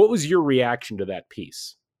 What was your reaction to that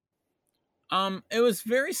piece? It was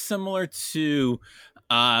very similar to,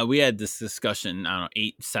 we had this discussion, I don't know,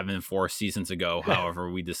 8, 7, 4 seasons ago,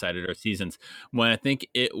 however we decided our seasons, when I think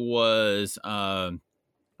it was,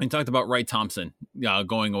 we talked about Wright Thompson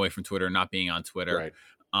going away from Twitter, not being on Twitter. Right.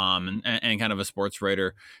 And kind of a sports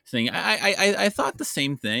writer thing. I thought the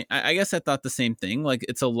same thing. I guess I thought the same thing. Like,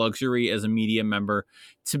 it's a luxury as a media member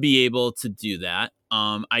to be able to do that.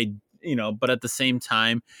 But at the same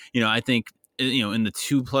time, I think, in the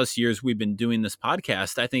 2+ years we've been doing this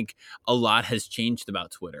podcast, I think a lot has changed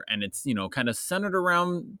about Twitter, and it's, kind of centered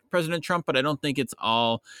around President Trump, but I don't think it's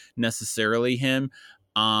all necessarily him.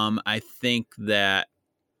 I think that,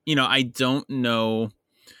 I don't know.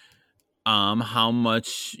 how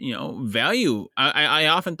much value I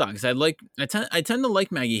often thought, because I tend to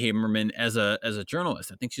like Maggie Haberman as a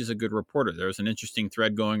journalist. I think she's a good reporter. There was an interesting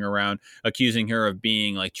thread going around accusing her of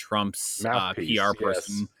being like Trump's PR Mouthpiece, yes.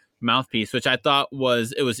 person, mouthpiece, which I thought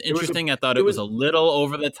was It was a interesting. I thought it it was was a little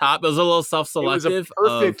over the top. It was a little self-selective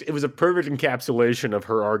of. it was a perfect encapsulation of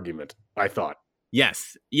her argument, I thought.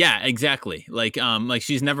 Yes. Yeah, exactly. Like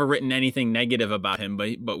she's never written anything negative about him,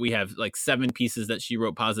 but we have like 7 pieces that she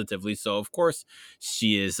wrote positively. So of course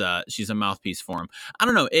she's a mouthpiece for him. I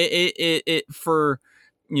don't know. It for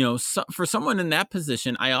for someone in that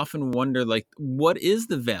position, I often wonder, like, what is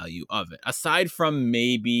the value of it aside from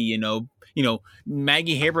maybe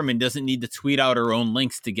Maggie Haberman doesn't need to tweet out her own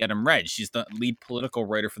links to get them read. She's the lead political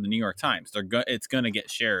writer for the New York Times. It's going to get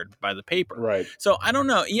shared by the paper. Right. So I don't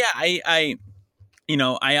know. Yeah, I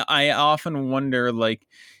often wonder, like,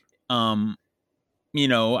 I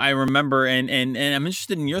remember, and I'm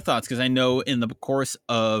interested in your thoughts, because I know in the course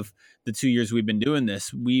of the 2 years we've been doing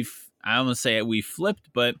this, I almost say we flipped,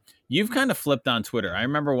 but you've kind of flipped on Twitter. I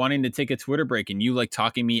remember wanting to take a Twitter break and you like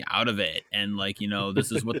talking me out of it. And like,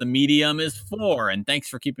 this is what the medium is for. And thanks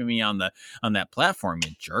for keeping me on that platform,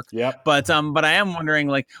 you jerk. Yeah. But I am wondering,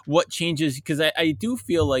 like, what changes, because I do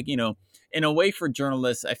feel like, in a way, for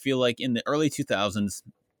journalists, I feel like in the early 2000s,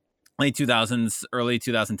 late 2000s, early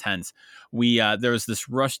 2010s, we there was this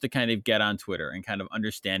rush to kind of get on Twitter and kind of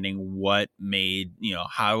understanding what made,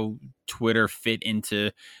 how Twitter fit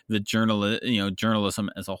into the journalism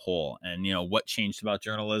as a whole, and what changed about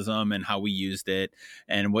journalism and how we used it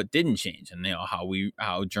and what didn't change, and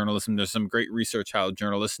how journalism, there's some great research how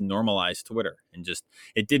journalists normalized Twitter, and just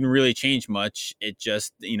it didn't really change much. It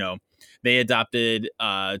just they adopted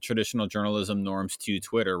traditional journalism norms to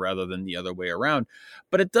Twitter rather than the other way around.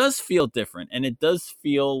 But it does feel different, and it does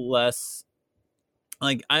feel less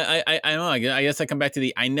like I don't know. I guess I come back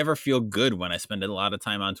to I never feel good when I spend a lot of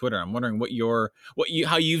time on Twitter. I'm wondering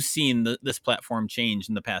how you've seen this platform change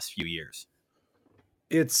in the past few years.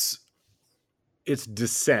 Its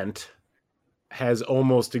descent has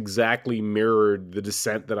almost exactly mirrored the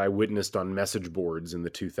descent that I witnessed on message boards in the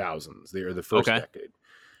 2000s, the first decade.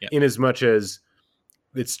 Yep. In as much as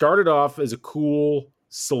it started off as a cool,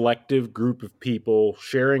 selective group of people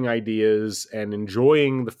sharing ideas and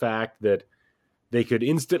enjoying the fact that they could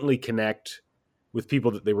instantly connect with people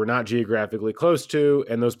that they were not geographically close to,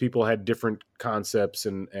 and those people had different concepts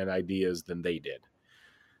and ideas than they did.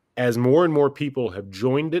 As more and more people have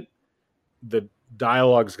joined it, the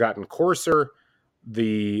dialogue's gotten coarser,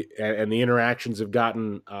 and the interactions have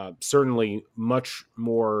gotten certainly much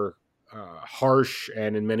more harsh,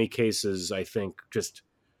 and in many cases, I think, just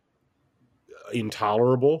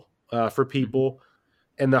intolerable for people.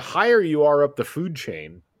 And the higher you are up the food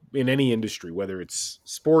chain in any industry, whether it's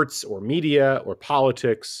sports or media or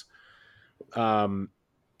politics,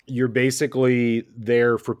 you're basically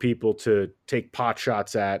there for people to take pot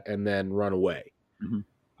shots at and then run away.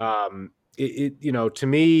 Mm-hmm. To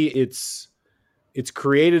me, it's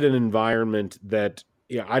created an environment that,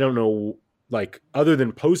 I don't know, like, other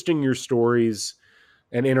than posting your stories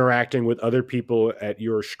and interacting with other people at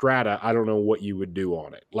your strata, I don't know what you would do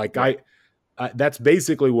on it. Like, right. That's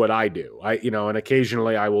basically what I do. And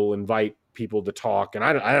occasionally I will invite people to talk, and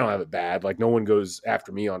I don't have it bad. Like, no one goes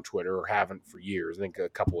after me on Twitter, or haven't for years. I think a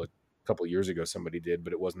couple of years ago somebody did,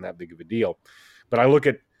 but it wasn't that big of a deal. But I look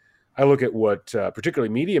at what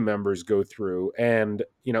particularly media members go through, and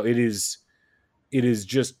it is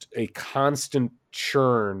just a constant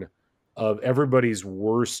churn of everybody's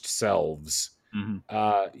worst selves.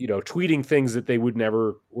 Mm-hmm. Tweeting things that they would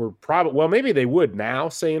never, or probably, well, maybe they would now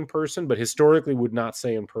say in person, but historically would not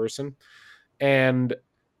say in person. And,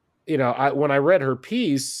 when I read her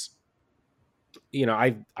piece,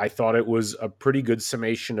 I thought it was a pretty good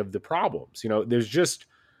summation of the problems. There's just,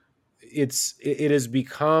 it has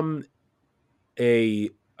become a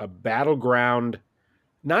battleground,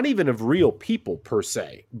 not even of real people per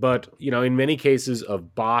se, but, in many cases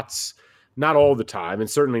of bots. Not all the time, and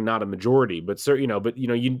certainly not a majority, but you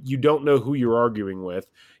don't know who you're arguing with.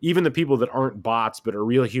 Even the people that aren't bots but are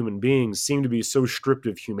real human beings seem to be so stripped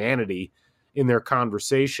of humanity in their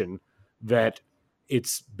conversation that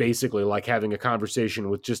it's basically like having a conversation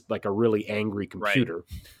with just like a really angry computer.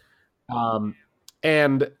 Right.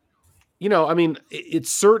 It's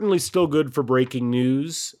certainly still good for breaking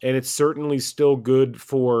news, and it's certainly still good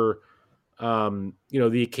for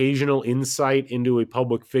the occasional insight into a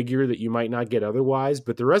public figure that you might not get otherwise,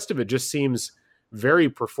 but the rest of it just seems very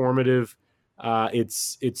performative.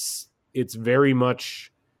 It's very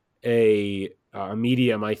much a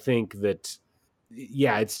medium, I think, that,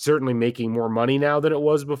 it's certainly making more money now than it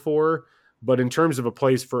was before, But in terms of a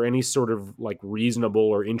place for any sort of like reasonable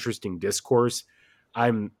or interesting discourse,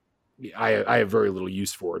 I'm I have very little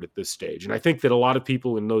use for it at this stage. And I think that a lot of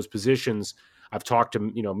people in those positions, I've talked to,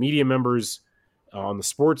 media members on the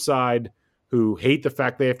sports side who hate the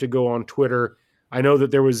fact they have to go on Twitter. I know that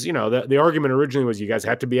there was, the argument originally was you guys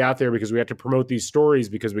have to be out there because we have to promote these stories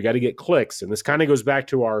because we got to get clicks. And this kind of goes back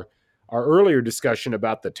to our earlier discussion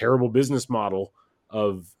about the terrible business model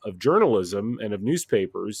of journalism and of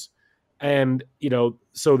newspapers. And,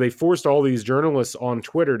 so they forced all these journalists on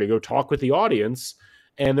Twitter to go talk with the audience,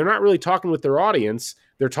 and they're not really talking with their audience.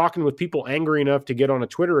 They're talking with people angry enough to get on a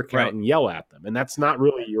Twitter account and yell at them. And that's not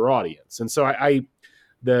really your audience. And so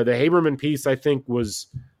the Haberman piece, I think, was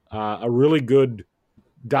a really good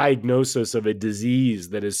diagnosis of a disease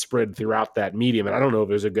that is spread throughout that medium. And I don't know if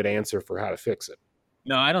there's a good answer for how to fix it.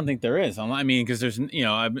 No, I don't think there is. I mean, because there's,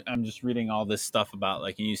 I'm just reading all this stuff about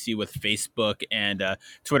like, and you see with Facebook and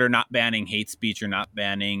Twitter not banning hate speech or not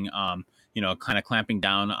banning, kind of clamping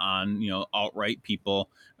down on, alt-right people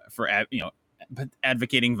for,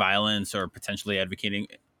 advocating violence or potentially advocating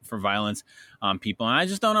for violence on people. And I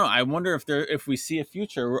just don't know. I wonder if we see a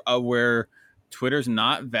future where Twitter's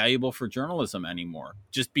not valuable for journalism anymore,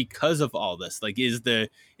 just because of all this. Like, is the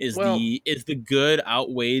good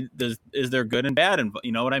outweighed? Is there good and bad? And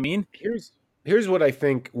you know what I mean? Here's what I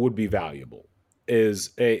think would be valuable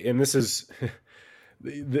and this is,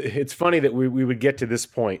 it's funny that we would get to this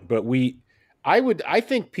point, but I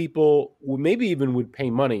think people maybe even would pay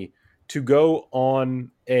money to go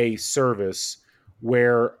on a service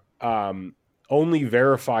where only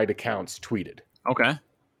verified accounts tweeted. Okay.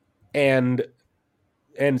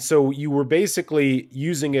 And so you were basically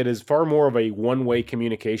using it as far more of a one-way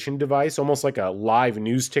communication device, almost like a live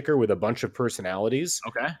news ticker with a bunch of personalities,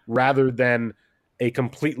 rather than a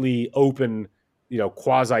completely open,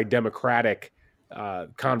 quasi-democratic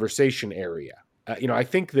conversation area. I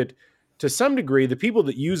think that to some degree, the people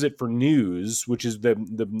that use it for news, which is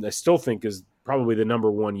I still think is probably the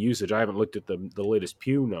number one usage. I haven't looked at the latest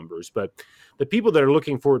Pew numbers, but the people that are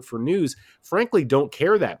looking for it for news, frankly, don't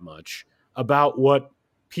care that much about what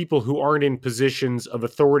people who aren't in positions of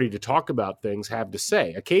authority to talk about things have to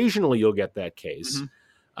say. Occasionally you'll get that case.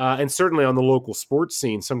 And certainly on the local sports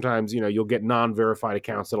scene, sometimes, you'll get non-verified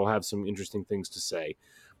accounts that'll have some interesting things to say.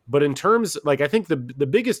 But in terms, I think the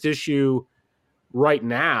biggest issue right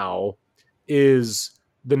now is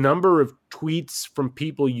the number of tweets from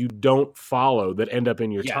people you don't follow that end up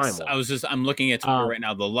in your timeline. I'm looking at Twitter right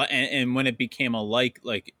now. And when it became a like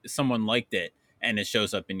someone liked it and it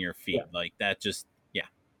shows up in your feed, like that just,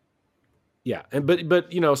 yeah. And,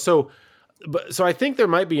 so I think there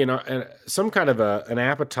might be some kind of an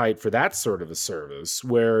appetite for that sort of a service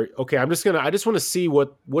where, okay, I just want to see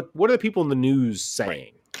what are the people in the news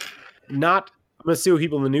saying? Not, I'm going to see what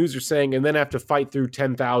people in the news are saying and then have to fight through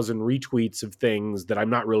 10,000 retweets of things that I'm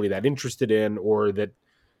not really that interested in or that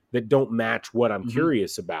don't match what I'm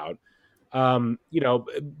curious about. But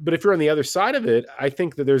if you're on the other side of it, I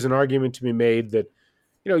think that there's an argument to be made that,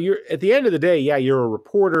 you're at the end of the day, you're a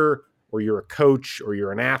reporter or you're a coach or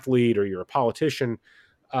you're an athlete or you're a politician.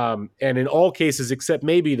 And in all cases, except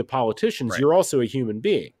maybe the politicians, you're also a human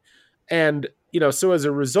being. And, so as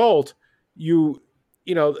a result,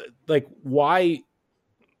 why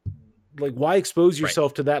expose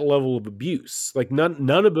yourself to that level of abuse? Like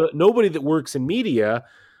nobody that works in media,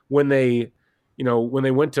 when they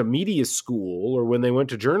went to media school or when they went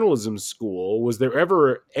to journalism school, was there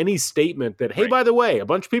ever any statement that, hey, by the way, a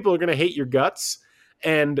bunch of people are going to hate your guts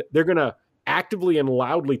and they're going to actively and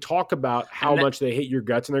loudly talk about how much they hate your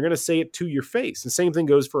guts and they're going to say it to your face. The same thing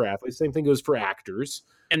goes for athletes. Same thing goes for actors.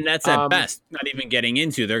 And that's at best, not even getting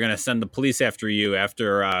into, they're going to send the police after you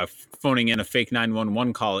after phoning in a fake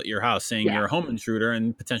 911 call at your house saying you're a home intruder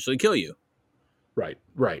and potentially kill you. Right.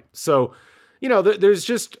 So, there's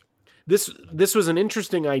just, this was an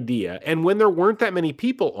interesting idea. And when there weren't that many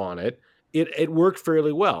people on it, it worked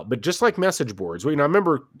fairly well. But just like message boards, I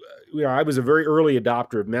remember, I was a very early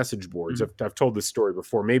adopter of message boards. I've told this story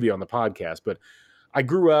before, maybe on the podcast, but I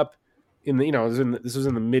grew up in the, this was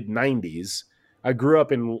in the mid 90s. I grew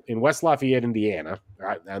up in West Lafayette, Indiana,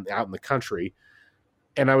 out in the country.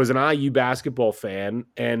 And I was an IU basketball fan,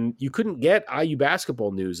 and you couldn't get IU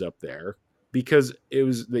basketball news up there because it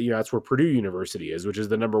was that's where Purdue University is, which is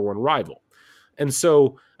the number one rival. And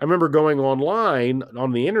so I remember going online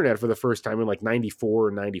on the internet for the first time in 94 or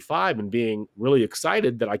 95 and being really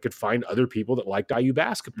excited that I could find other people that liked IU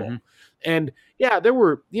basketball. And there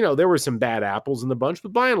were some bad apples in the bunch,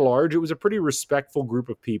 but by and large, it was a pretty respectful group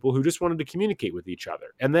of people who just wanted to communicate with each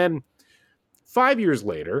other. And then 5 years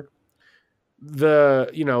later,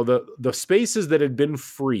 the spaces that had been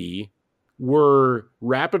free were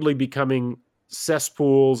rapidly becoming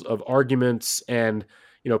cesspools of arguments and,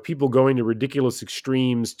 people going to ridiculous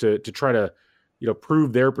extremes to try to,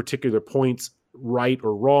 prove their particular points right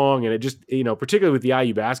or wrong. And it just, particularly with the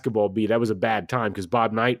IU basketball beat, that was a bad time because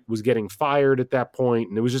Bob Knight was getting fired at that point,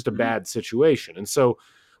 and it was just a bad situation. And so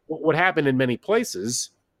what happened in many places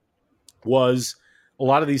was a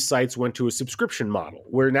lot of these sites went to a subscription model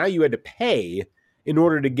where now you had to pay in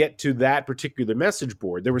order to get to that particular message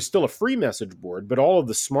board. There was still a free message board, but all of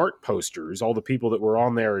the smart posters, all the people that were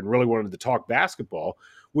on there and really wanted to talk basketball,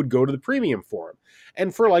 would go to the premium forum.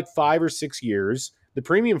 And for like 5 or 6 years, the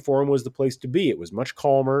premium forum was the place to be. It was much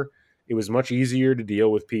calmer. It was much easier to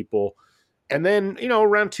deal with people. And then,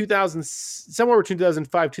 around 2000, somewhere between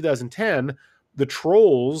 2005, 2010, the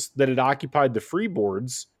trolls that had occupied the free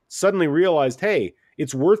boards suddenly realized, hey,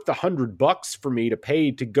 it's worth the $100 for me to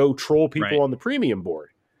pay to go troll people on the premium board.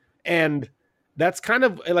 And that's kind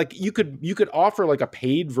of like, you could offer like a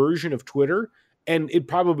paid version of Twitter, and it'd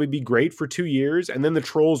probably be great for 2 years. And then the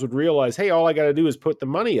trolls would realize, hey, all I got to do is put the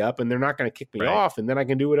money up and they're not going to kick me off. And then I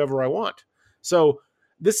can do whatever I want. So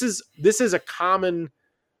this is a common,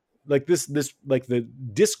 like this, like the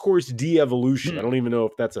discourse de-evolution. I don't even know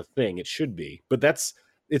if that's a thing. It should be, but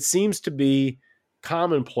it seems to be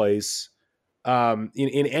commonplace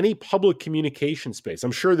in any public communication space.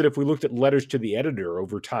 I'm sure that if we looked at letters to the editor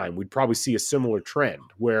over time, we'd probably see a similar trend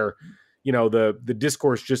where, the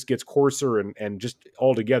discourse just gets coarser and just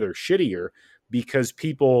altogether shittier because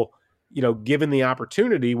people, given the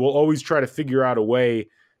opportunity, will always try to figure out a way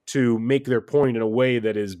to make their point in a way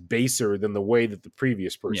that is baser than the way that the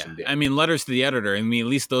previous person did. I mean, letters to the editor, at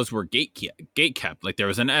least those were gate kept. Like there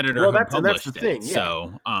was an editor who published that's the thing. it. Yeah.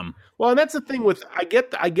 So, well, and that's the thing with,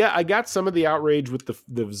 I got some of the outrage with the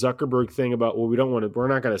Zuckerberg thing about, well, we're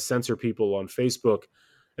not going to censor people on Facebook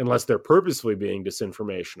unless they're purposefully being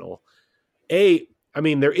disinformational.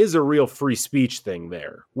 There is a real free speech thing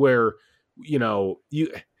there where,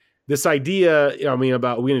 this idea,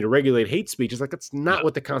 about we need to regulate hate speech is like, that's not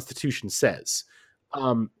what the Constitution says.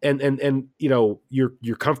 And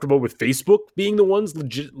you're comfortable with Facebook being the ones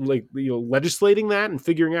legislating that and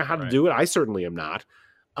figuring out how to do it. I certainly am not.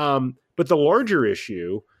 But the larger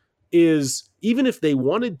issue is, even if they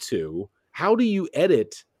wanted to, how do you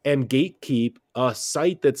edit and gatekeep a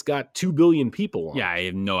site that's got 2 billion people on? Yeah, I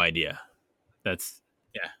have no idea. That's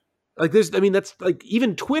that's like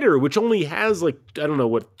even Twitter, which only has like, I don't know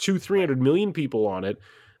what, 200-300 million people on it.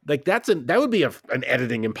 Like that would be an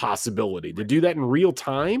editing impossibility to do that in real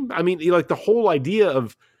time. Like the whole idea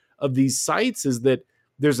of these sites is that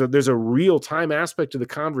there's a real time aspect to the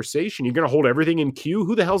conversation. You're going to hold everything in queue.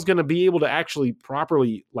 Who the hell's going to be able to actually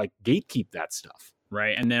properly like gatekeep that stuff?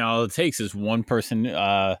 Right. And then all it takes is one person,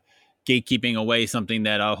 gatekeeping away something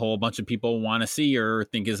that a whole bunch of people want to see or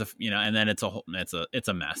think is and then it's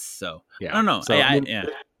a mess. So I don't know. So,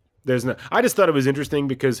 I just thought it was interesting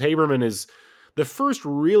because Haberman is the first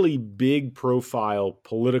really big profile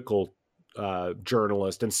political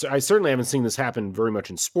journalist. And so I certainly haven't seen this happen very much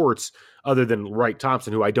in sports other than Wright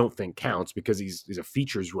Thompson, who I don't think counts because he's a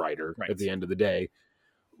features writer at the end of the day.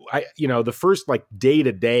 The first like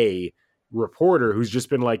day-to-day reporter who's just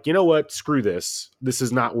been like, you know what, screw this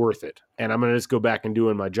is not worth it, and I'm gonna just go back and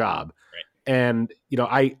doing my job. And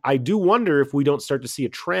I do wonder if we don't start to see a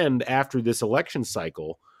trend after this election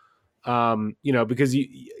cycle, because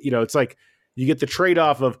it's like you get the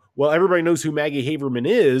trade-off of, well, everybody knows who Maggie Haberman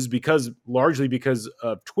is largely because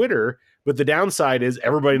of Twitter, but the downside is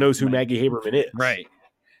everybody knows who Maggie Haberman is. Right.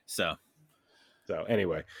 So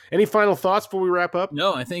anyway, any final thoughts before we wrap up?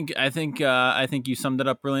 No, I think you summed it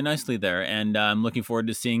up really nicely there, and I'm looking forward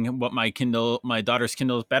to seeing what my daughter's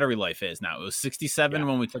Kindle's battery life is now. It was 67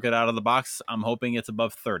 when we took it out of the box. I'm hoping it's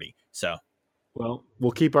above 30. So, well,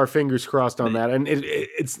 we'll keep our fingers crossed on that, and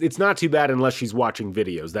it's not too bad unless she's watching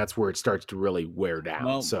videos. That's where it starts to really wear down.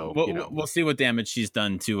 Well, so we'll see what damage she's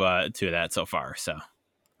done to that so far. So,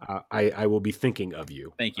 I will be thinking of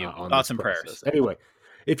you. Thank you. On Thoughts and prayers. Anyway.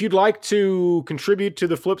 If you'd like to contribute to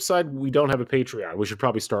the flip side, we don't have a Patreon. We should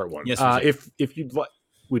probably start one. Yes, if you'd like,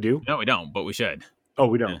 we do. No, we don't, but we should. Oh,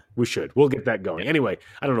 we don't. Yeah. We should. We'll get that going. Yeah. Anyway,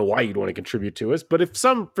 I don't know why you'd want to contribute to us, but if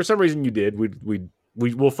for some reason you did,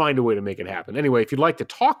 we'll find a way to make it happen. Anyway, if you'd like to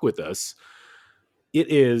talk with us,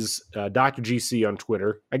 it is Dr. GC on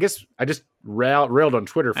Twitter. I guess I just railed on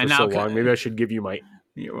Twitter for so long. Maybe I should give you my.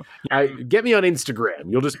 Get me on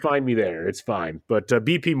Instagram. You'll just find me there. It's fine. But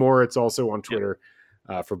BP Moritz also on Twitter. Yeah.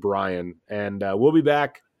 For Brian, and we'll be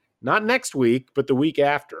back not next week, but the week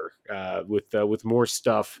after with more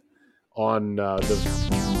stuff on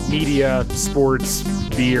the media, sports,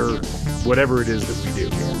 beer, whatever it is that we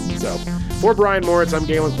do here. So, for Brian Moritz, I'm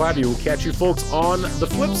Galen Clapp. We'll catch you folks on the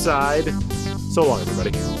flip side. So long,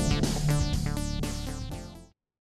 everybody.